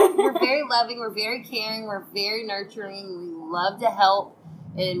 We're very loving. We're very caring. We're very nurturing. We love to help,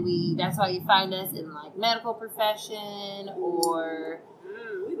 and that's why you find us in like medical profession or.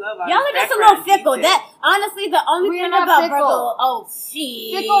 We love our Y'all are just a background little fickle. details. That honestly, the only We're thing not about fickle. Virgo. Oh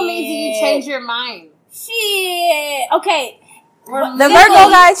shit. Fickle means that you change your mind. Shit. Okay. The Virgo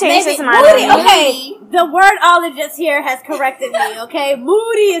guy changed his mind. Moody. on me. Okay, the wordologist here has corrected me. Okay,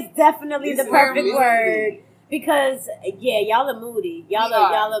 moody is definitely the perfect word because y'all are moody. Y'all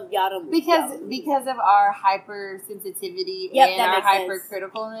are Because of our hypersensitivity Yep, and that our makes sense.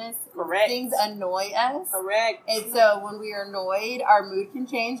 hypercriticalness, Correct. things annoy us. Correct. And so when we are annoyed, our mood can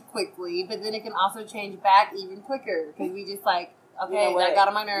change quickly, but then it can also change back even quicker because we just like, okay, You know what? that got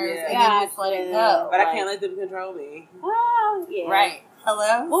on my nerves, Yeah. and then just let it go. But I Like, can't let them control me. Oh, yeah. Right.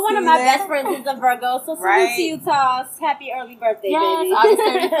 Hello? Well, one of See my that? best friends is a Virgo, so salute Right. to you, Toss. Happy early birthday, Yes, baby. August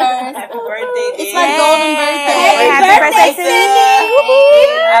 31st. Happy birthday, It's Dad. my golden birthday. Happy birthday, Sydney.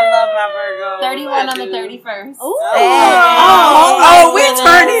 I love my Virgo. 31 I on the do. 31st. Ooh. Oh, we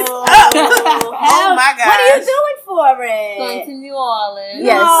turn this up. Oh my God. What are you doing for it? Going to New Orleans.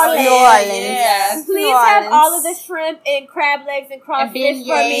 Yes, Orleans. New Orleans. Yes. Please New have Orleans. all of the shrimp and crab legs and crawfish And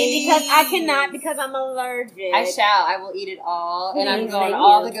for me because I beignets. cannot because I'm allergic. I shall. I will eat it all. And I'm Please, going to thank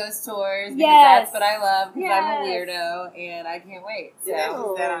all you. the ghost tours because Yes. that's what I love because I'm a Yes. weirdo and I can't wait. So. Yeah,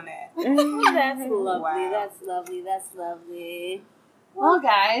 who's that on that? That's lovely. Wow. That's lovely. That's lovely. Well,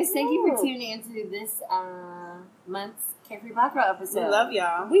 guys, thank you for Ooh. tuning into this month's Carefree Black Girl We episode. love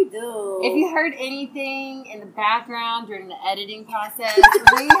y'all. We do. If you heard anything in the background during the editing process,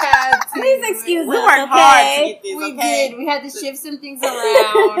 we had to. Please excuse We us, worked hard to okay? get this, We okay? did. We had to shift some things around.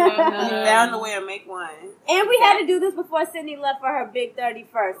 We found a way to make one. And we had to do this before Sydney left for her big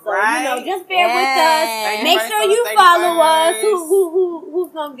 31st. So, Right. you know, just bear with Yes. us. Make 31st sure on you the follow us. 31st.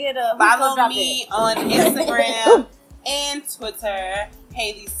 Who's going to get a... Follow me on Instagram and Twitter,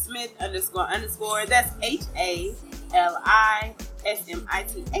 Haley Smith __. That's HALISMITH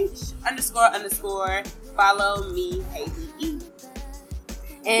 __. Follow me, Haley E.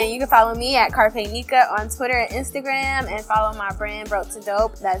 And you can follow me at Carpe Nika on Twitter and Instagram, and follow my brand Broke to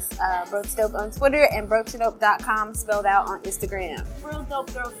Dope. That's Broke to Dope on Twitter and BrokeToDope.com spelled out on Instagram. Real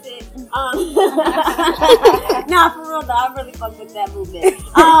dope girl shit. Nah, for real though, I really fuck with that movement.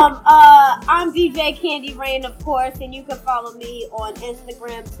 I'm DJ Candy Rain, of course, and you can follow me on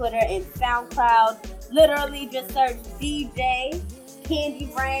Instagram, Twitter, and SoundCloud. Literally, just search DJ Candy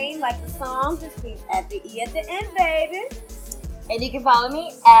Rain, like the song. Just please add the E at the end, baby. And you can follow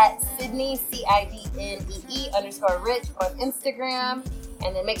me at Sydney, CIDNEE _rich on Instagram.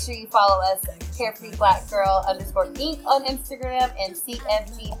 And then make sure you follow us, Carefree Black Girl _Inc. on Instagram and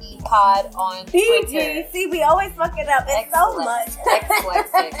CFGB Pod on Twitter. BG. See, we always fuck it up. It's so much.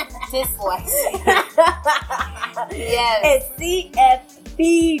 Dyslexic. Yes. It's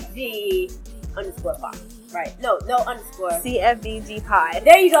CFBG _pod. Right. No underscore. CFBG Pod.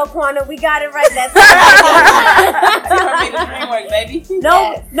 There you go, Quana. We got it right. That's Made the dream work, baby.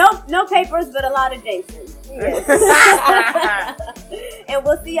 no papers, but a lot of Jason. And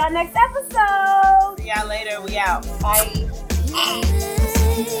we'll see y'all next episode. See y'all later. We out. Bye.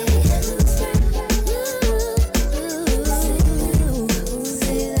 Bye.